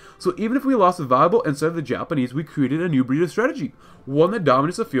thought. So even if we lost the valuable insight of the Japanese, we created a new breed of strategy. One that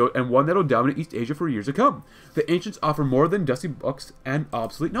dominates the field, and one that will dominate East Asia for years to come. The ancients offer more than dusty books and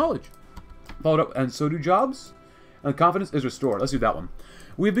obsolete knowledge. Followed up, and so do jobs? And confidence is restored. Let's do that one.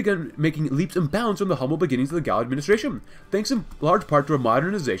 We have begun making leaps and bounds from the humble beginnings of the Gao administration. Thanks in large part to our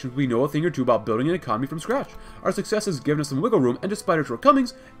modernization, we know a thing or two about building an economy from scratch. Our success has given us some wiggle room, and despite our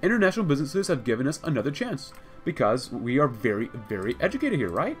shortcomings, international businesses have given us another chance. Because we are very, very educated here,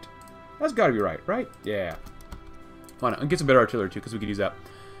 right? That's gotta be right? Yeah. Why not? And get some better artillery too, because we could use that.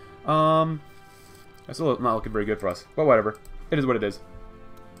 That's still not looking very good for us. But whatever. It is what it is.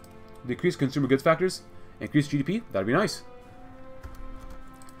 Decrease consumer goods factors. Increase GDP. That'd be nice.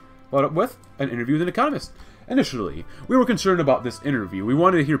 Followed up with an interview with an economist. Initially, we were concerned about this interview. We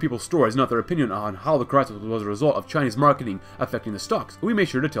wanted to hear people's stories, not their opinion on how the crisis was a result of Chinese marketing affecting the stocks. We made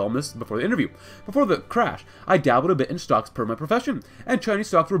sure to tell them this before the interview. Before the crash, I dabbled a bit in stocks per my profession, and Chinese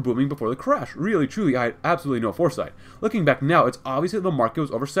stocks were booming before the crash. Really, truly, I had absolutely no foresight. Looking back now, it's obvious that the market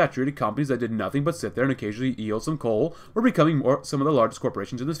was oversaturated. Companies that did nothing but sit there and occasionally yield some coal were becoming some of the largest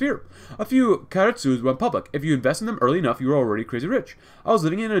corporations in the sphere. A few karatsus went public. If you invest in them early enough, you were already crazy rich. I was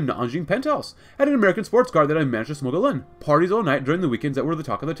living in a Nanjing penthouse, had an American sports car that I managed to smuggle in. Parties all night during the weekends that were the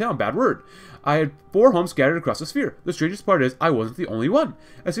talk of the town. Bad word. I had 4 homes scattered across the sphere. The strangest part is, I wasn't the only one.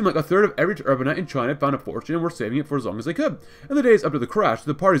 It seemed like a third of every urbanite in China found a fortune and were saving it for as long as they could. In the days up to the crash,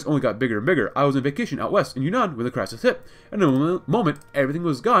 the parties only got bigger and bigger. I was on vacation out west in Yunnan when the crisis hit. In a moment, everything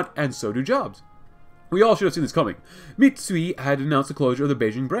was gone, and so do jobs. We all should have seen this coming. Mitsui had announced the closure of the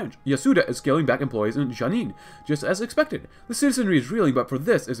Beijing branch. Yasuda is scaling back employees in Jianing, just as expected. The citizenry is reeling, but for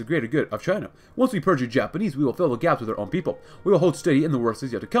this is the greater good of China. Once we purge the Japanese, we will fill the gaps with our own people. We will hold steady, and the worst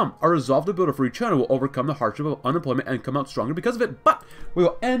is yet to come. Our resolve to build a free China will overcome the hardship of unemployment and come out stronger because of it. But we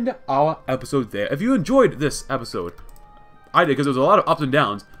will end our episode there. If you enjoyed this episode, I did, because there was a lot of ups and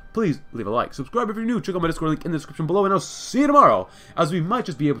downs. Please leave a like. Subscribe if you're new. Check out my Discord link in the description below, and I'll see you tomorrow, as we might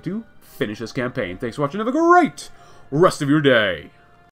just be able to finish this campaign. Thanks for watching. Have a great rest of your day.